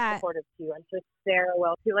love be that. supportive to you. I'm sure Sarah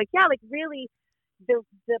will too. Like, yeah, like, really, the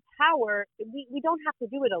power, we don't have to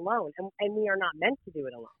do it alone, and we are not meant to do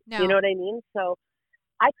it alone. No. You know what I mean? So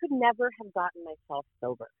I could never have gotten myself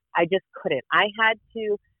sober. I just couldn't. I had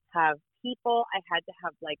to have people. I had to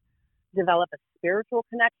have, like, develop a spiritual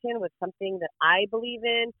connection with something that I believe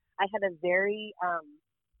in. I had a very,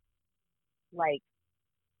 like,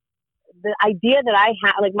 the idea that I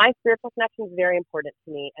have, like, my spiritual connection is very important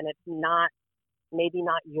to me, and it's not, maybe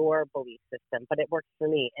not your belief system, but it works for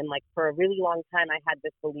me. And, like, for a really long time, I had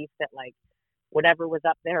this belief that, like, whatever was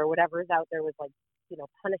up there or whatever is out there was, like, you know,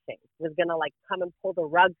 punishing, was going to, like, come and pull the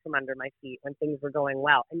rug from under my feet when things were going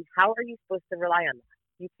well. And how are you supposed to rely on that?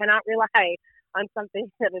 You cannot rely on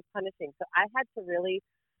something that is punishing. So I had to really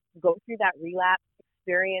go through that relapse,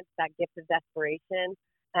 experience that gift of desperation.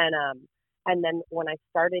 And then when I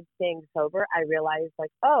started staying sober, I realized, like,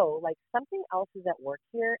 oh, like, something else is at work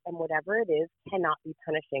here, and whatever it is cannot be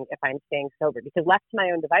punishing if I'm staying sober, because left to my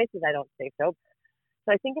own devices, I don't stay sober.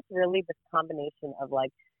 So I think it's really this combination of, like,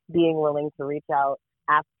 being willing to reach out,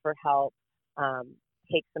 ask for help,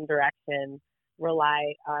 take some direction,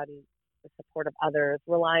 rely on the support of others,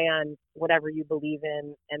 rely on whatever you believe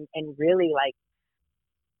in, and really, like,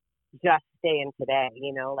 just stay in today,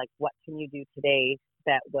 you know, like, what can you do today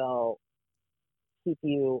that will keep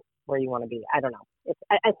you where you want to be? I don't know.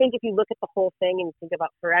 I think if you look at the whole thing and you think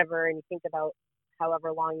about forever, and you think about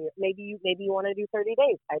however long maybe you want to do 30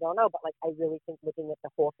 days. I don't know. But, like, I really think looking at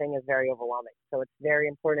the whole thing is very overwhelming. So it's very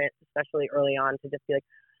important, especially early on, to just be like,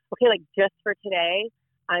 okay, like, just for today,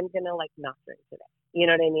 I'm going to, like, not drink today. You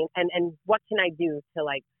know what I mean? And what can I do to,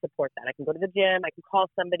 like, support that? I can go to the gym. I can call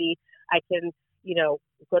somebody. I can, you know,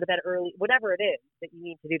 go to bed early, whatever it is that you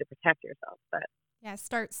need to do to protect yourself. But Yeah,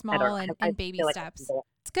 start small and baby steps.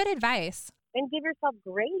 It's good advice. And give yourself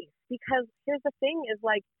grace, because here's the thing is,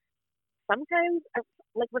 like, sometimes,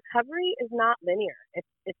 like, recovery is not linear.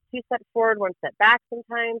 It's 2 steps forward, 1 step back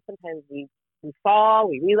sometimes. Sometimes we fall,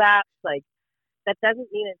 we relapse. Like, that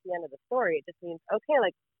doesn't mean it's the end of the story. It just means, okay,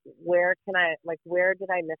 like, where did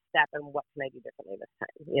I misstep, and what can I do differently this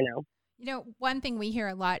time, you know? You know, one thing we hear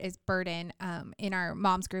a lot is burden in our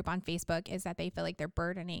moms group on Facebook, is that they feel like they're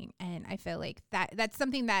burdening. And I feel like that's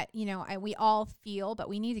something that, you know, we all feel, but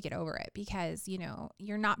we need to get over it, because, you know,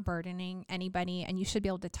 you're not burdening anybody, and you should be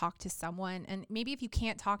able to talk to someone. And maybe if you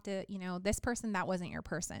can't talk to, you know, this person, that wasn't your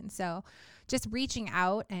person. So just reaching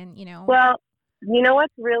out and, you know. Well, you know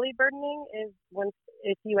what's really burdening is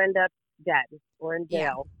if you end up dead or in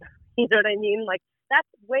jail. Yeah. You know what I mean? Like, that's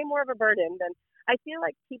way more of a burden than, I feel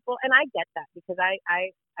like people, and I get that, because I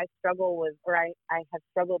struggle with, or I have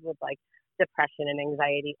struggled with, like, depression and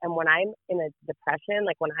anxiety. And when I'm in a depression,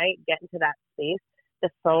 like, when I get into that space, the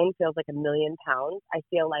phone feels like 1,000,000 pounds. I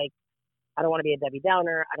feel like I don't want to be a Debbie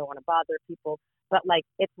Downer. I don't want to bother people, but, like,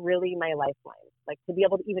 it's really my lifeline. Like, to be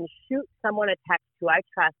able to even shoot someone a text who I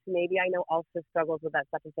trust, who maybe I know also struggles with that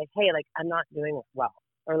stuff, and say, hey, like, I'm not doing well,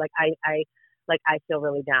 or, like, I feel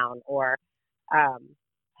really down, or,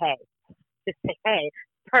 hey, just say, hey,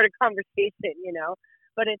 start a conversation, you know.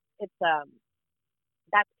 But it's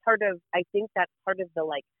that's part of, I think that's part of the,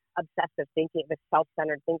 like, obsessive thinking, the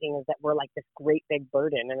self-centered thinking, is that we're, like, this great big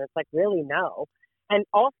burden, and it's like, really, no. And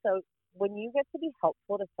also, when you get to be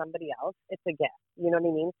helpful to somebody else, it's a gift, you know what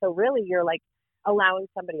I mean? So really, you're, like, allowing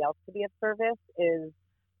somebody else to be of service is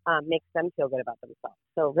makes them feel good about themselves.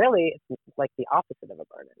 So really, it's like the opposite of a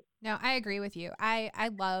burden. No, I agree with you. I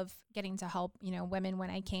love getting to help, women when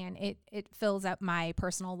I can. It fills up my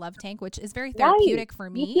personal love tank, which is very therapeutic for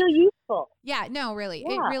me. You feel useful. Yeah, no, really.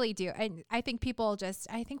 Yeah. It really do. And I think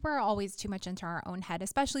I think we're always too much into our own head,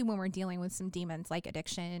 especially when we're dealing with some demons like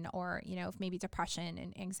addiction or, maybe depression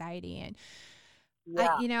and anxiety. And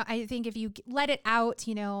Yeah. I think if you let it out,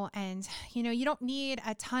 and, you don't need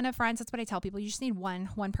a ton of friends. That's what I tell people. You just need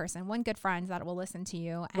one person, one good friend that will listen to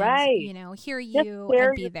you and, Right. Hear Just you share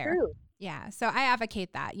and be your there. truth. Yeah. So I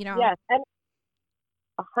advocate that, Yes. And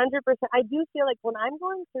 100%. I do feel like when I'm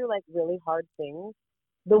going through like really hard things,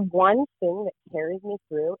 the one thing that carries me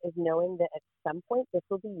through is knowing that at some point this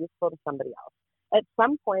will be useful to somebody else. At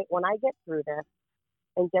some point when I get through this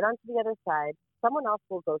and get onto the other side, someone else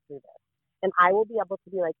will go through this. And I will be able to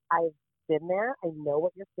be like, I've been there, I know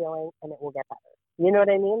what you're feeling, and it will get better. You know what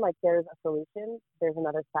I mean? Like there's a solution, there's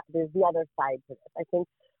another side, there's the other side to this. I think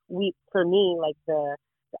for me, like the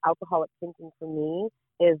alcoholic thinking for me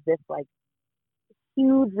is this like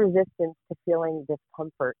huge resistance to feeling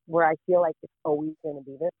discomfort where I feel like it's always going to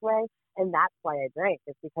be this way. And that's why I drank.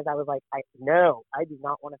 It's because I was like, I do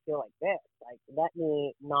not want to feel like this. Like, let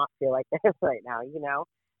me not feel like this right now,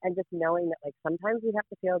 And just knowing that like sometimes we have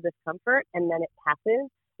to feel discomfort and then it passes.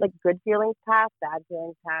 Like good feelings pass, bad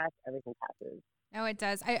feelings pass, everything passes. No, it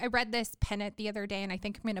does. I read this pennant the other day and I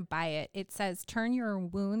think I'm going to buy it. It says, turn your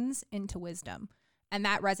wounds into wisdom. And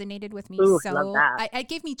that resonated with me. Ooh, So love that. it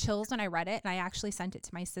gave me chills when I read it. And I actually sent it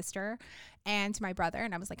to my sister and to my brother.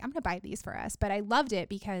 And I was like, I'm going to buy these for us. But I loved it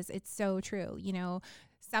because it's so true.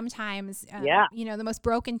 Sometimes, the most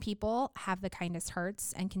broken people have the kindest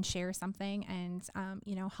hearts and can share something and,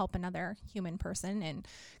 help another human person and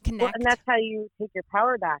connect. Well, and that's how you take your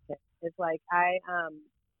power back. It's like I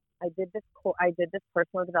did this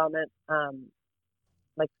personal development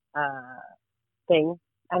thing.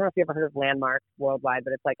 I don't know if you ever heard of Landmark Worldwide,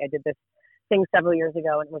 but it's like I did this thing several years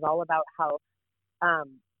ago, and it was all about how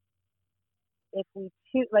if we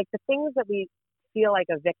choose, like the things that we feel like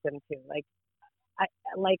a victim to,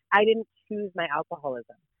 I didn't choose my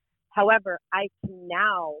alcoholism. However, I can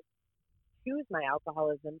now choose my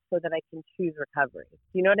alcoholism so that I can choose recovery.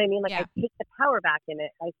 You know what I mean? Like I take the power back in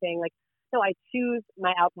it by saying like, no, I choose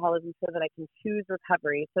my alcoholism so that I can choose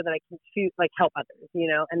recovery, so that I can choose like help others,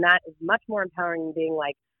 and that is much more empowering than being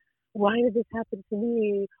like, why did this happen to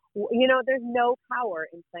me? There's no power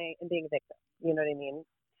in being a victim. You know what I mean?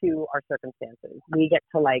 To our circumstances, we get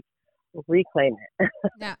to like reclaim it.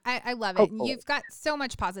 No, I love it. And you've got so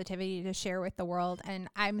much positivity to share with the world. And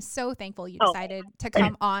I'm so thankful you decided to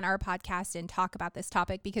come on our podcast and talk about this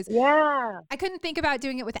topic because I couldn't think about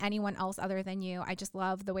doing it with anyone else other than you. I just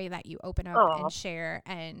love the way that you open up and share.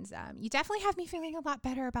 And you definitely have me feeling a lot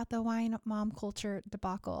better about the wine mom culture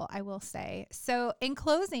debacle, I will say. So in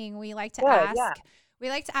closing, we like to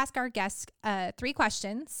ask our guests 3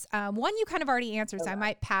 questions. One you kind of already answered, so I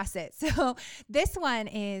might pass it. So this one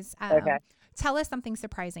is, tell us something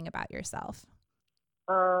surprising about yourself.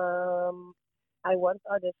 I once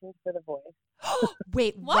auditioned for The Voice.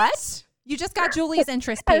 Wait, what? You just got Julie's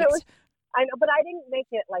interest piqued. I know, but I didn't make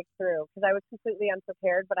it through because I was completely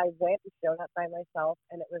unprepared, but I went and showed up by myself,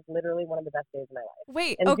 and it was literally one of the best days of my life.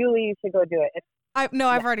 Wait. And Julie, you should go do it. I've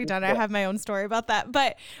already done it. I have my own story about that.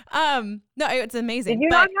 But no, it's amazing. Did you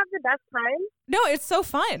not have the best time? No, it's so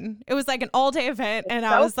fun. It was like an all-day event, and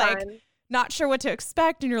I was like not sure what to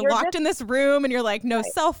expect, and you're locked in this room, and you're like, no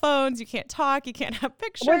cell phones, you can't talk, you can't have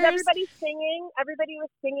pictures. Was everybody singing? Everybody was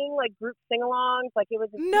singing like group sing-alongs? Like it was.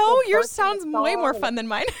 No, yours sounds way more fun than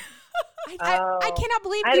mine. I cannot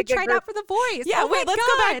believe you tried out for The Voice. Yeah, wait, let's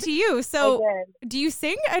go back to you. So, do you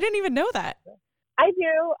sing? I didn't even know that. I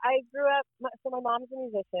do. I grew up, so my mom's a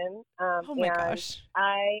musician. Oh my gosh.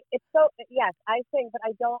 I sing, but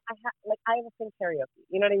I don't, I will sing karaoke.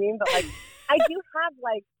 You know what I mean? But I do have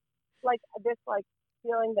this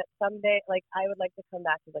feeling that someday, I would like to come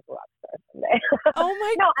back as a rock star someday. Oh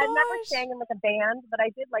my No, gosh. I've never sang in a band, but I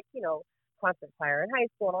did concert choir in high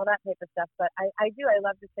school and all that type of stuff. But I do. I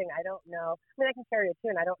love to sing. I don't know. I mean, I can carry a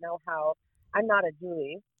tune. I don't know how. I'm not a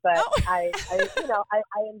Julie, but I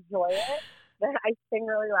enjoy it. I sing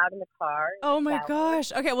really loud in the car. Oh my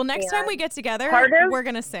gosh. Okay, well, next time we get together, we're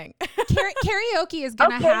going to sing. Karaoke is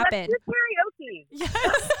going to happen. Let's do karaoke.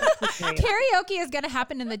 Yes. Karaoke is going to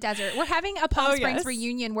happen in the desert. We're having a Palm Springs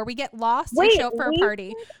reunion where we get lost and show up for a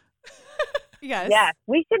party. Yes. Yes.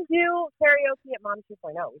 We should do karaoke at Mom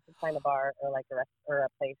 2.0. We should find a bar or like a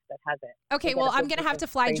place that has it. Okay, well, I'm going to have to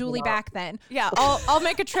fly Julie back then. Yeah, I'll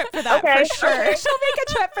make a trip for that for sure. Okay. She'll make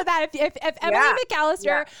a trip for that. If Emily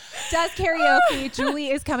McAllister does karaoke,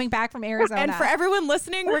 Julie is coming back from Arizona. And for everyone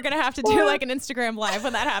listening, we're going to have to do like an Instagram live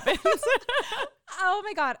when that happens. Oh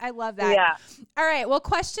my God, I love that. Yeah. All right, well,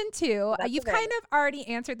 question 2. You've amazing. kind of already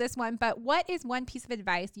answered this one, but what is one piece of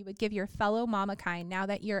advice you would give your fellow mama kind now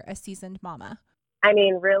that you're a seasoned mama? I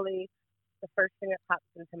mean, really, the first thing that pops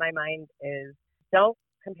into my mind is don't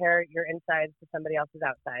compare your insides to somebody else's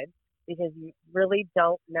outsides, because you really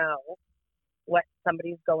don't know what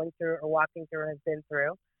somebody's going through or walking through or has been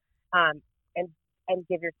through. And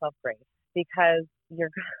give yourself grace, because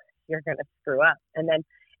you're going to screw up. And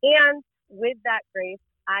with that grace,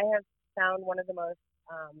 I have found one of the most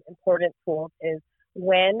important tools is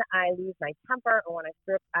when I lose my temper or when I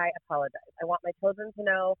screw up, I apologize. I want my children to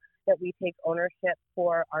know that we take ownership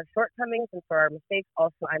for our shortcomings and for our mistakes.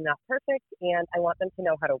 Also, I'm not perfect, and I want them to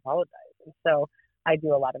know how to apologize. And so I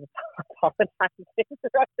do a lot of apologizing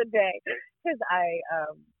throughout the day, because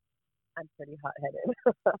I'm pretty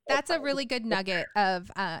hot-headed. That's a really good nugget of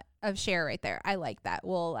share right there. I like that.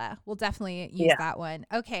 We'll definitely use that one.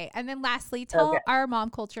 Okay, and then lastly, tell our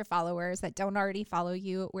Mom Culture followers that don't already follow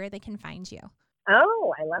you where they can find you.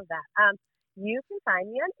 Oh, I love that. You can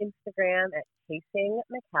find me on Instagram at Chasing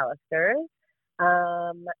McAllister,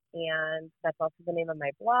 and that's also the name of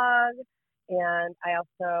my blog. And I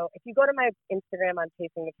also, if you go to my Instagram on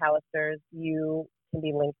Chasing McAllister, you can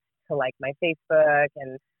be linked to like my Facebook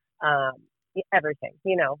and everything.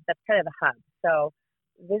 You know, that's kind of the hub. So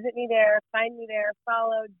visit me there, find me there,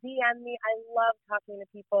 follow, DM me. I love talking to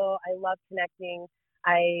people. I love connecting.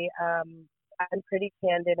 I'm pretty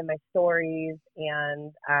candid in my stories,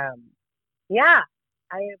 and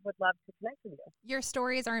I would love to connect with you. Your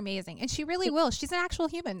stories are amazing, and she really will. She's an actual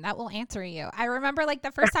human that will answer you. I remember like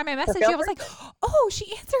the first time I messaged you, I was like, oh,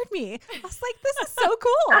 she answered me. I was like, this is so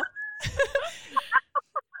cool.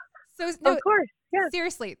 Of course. Yeah.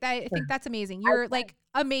 Seriously, I think that's amazing. You're like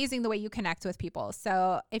amazing the way you connect with people.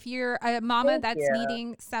 So if you're a mama that's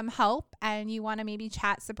needing some help and you want to maybe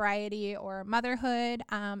chat sobriety or motherhood,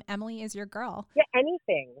 Emily is your girl. Yeah,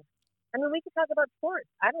 anything. I mean, we can talk about sports.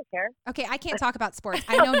 I don't care. Okay, I can't talk about sports.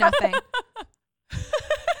 I know nothing.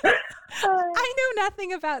 I know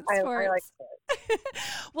nothing about sports. I like sports.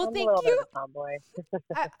 Well, I'm thank a little you. Bit of a tomboy.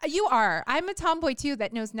 You are. I'm a tomboy too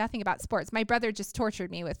that knows nothing about sports. My brother just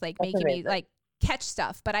tortured me with like making me like catch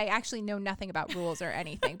stuff, but I actually know nothing about rules or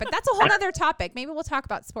anything. But that's a whole other topic. Maybe we'll talk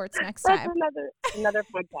about sports next time. Another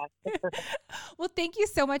podcast. Well, thank you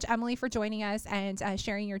so much, Emily, for joining us and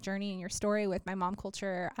sharing your journey and your story with my Mom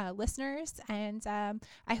Culture listeners. And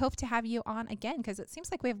I hope to have you on again, because it seems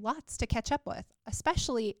like we have lots to catch up with,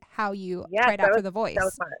 especially how you tried out for The Voice. That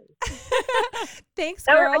was fun. Thanks,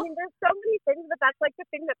 girl. I mean, there's so many things, but that's like the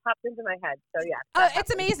thing that popped into my head. So yeah.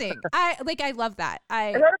 It's amazing. I love that.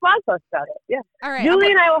 I wrote a blog post about it. Yeah. All right. Julie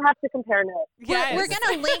and I will have to compare notes. Yes. We're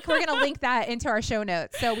gonna link that into our show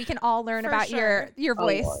notes so we can all learn about your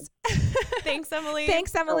voice. Thanks, Emily.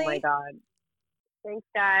 Thanks, Emily. Oh my God. Thanks,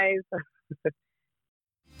 guys.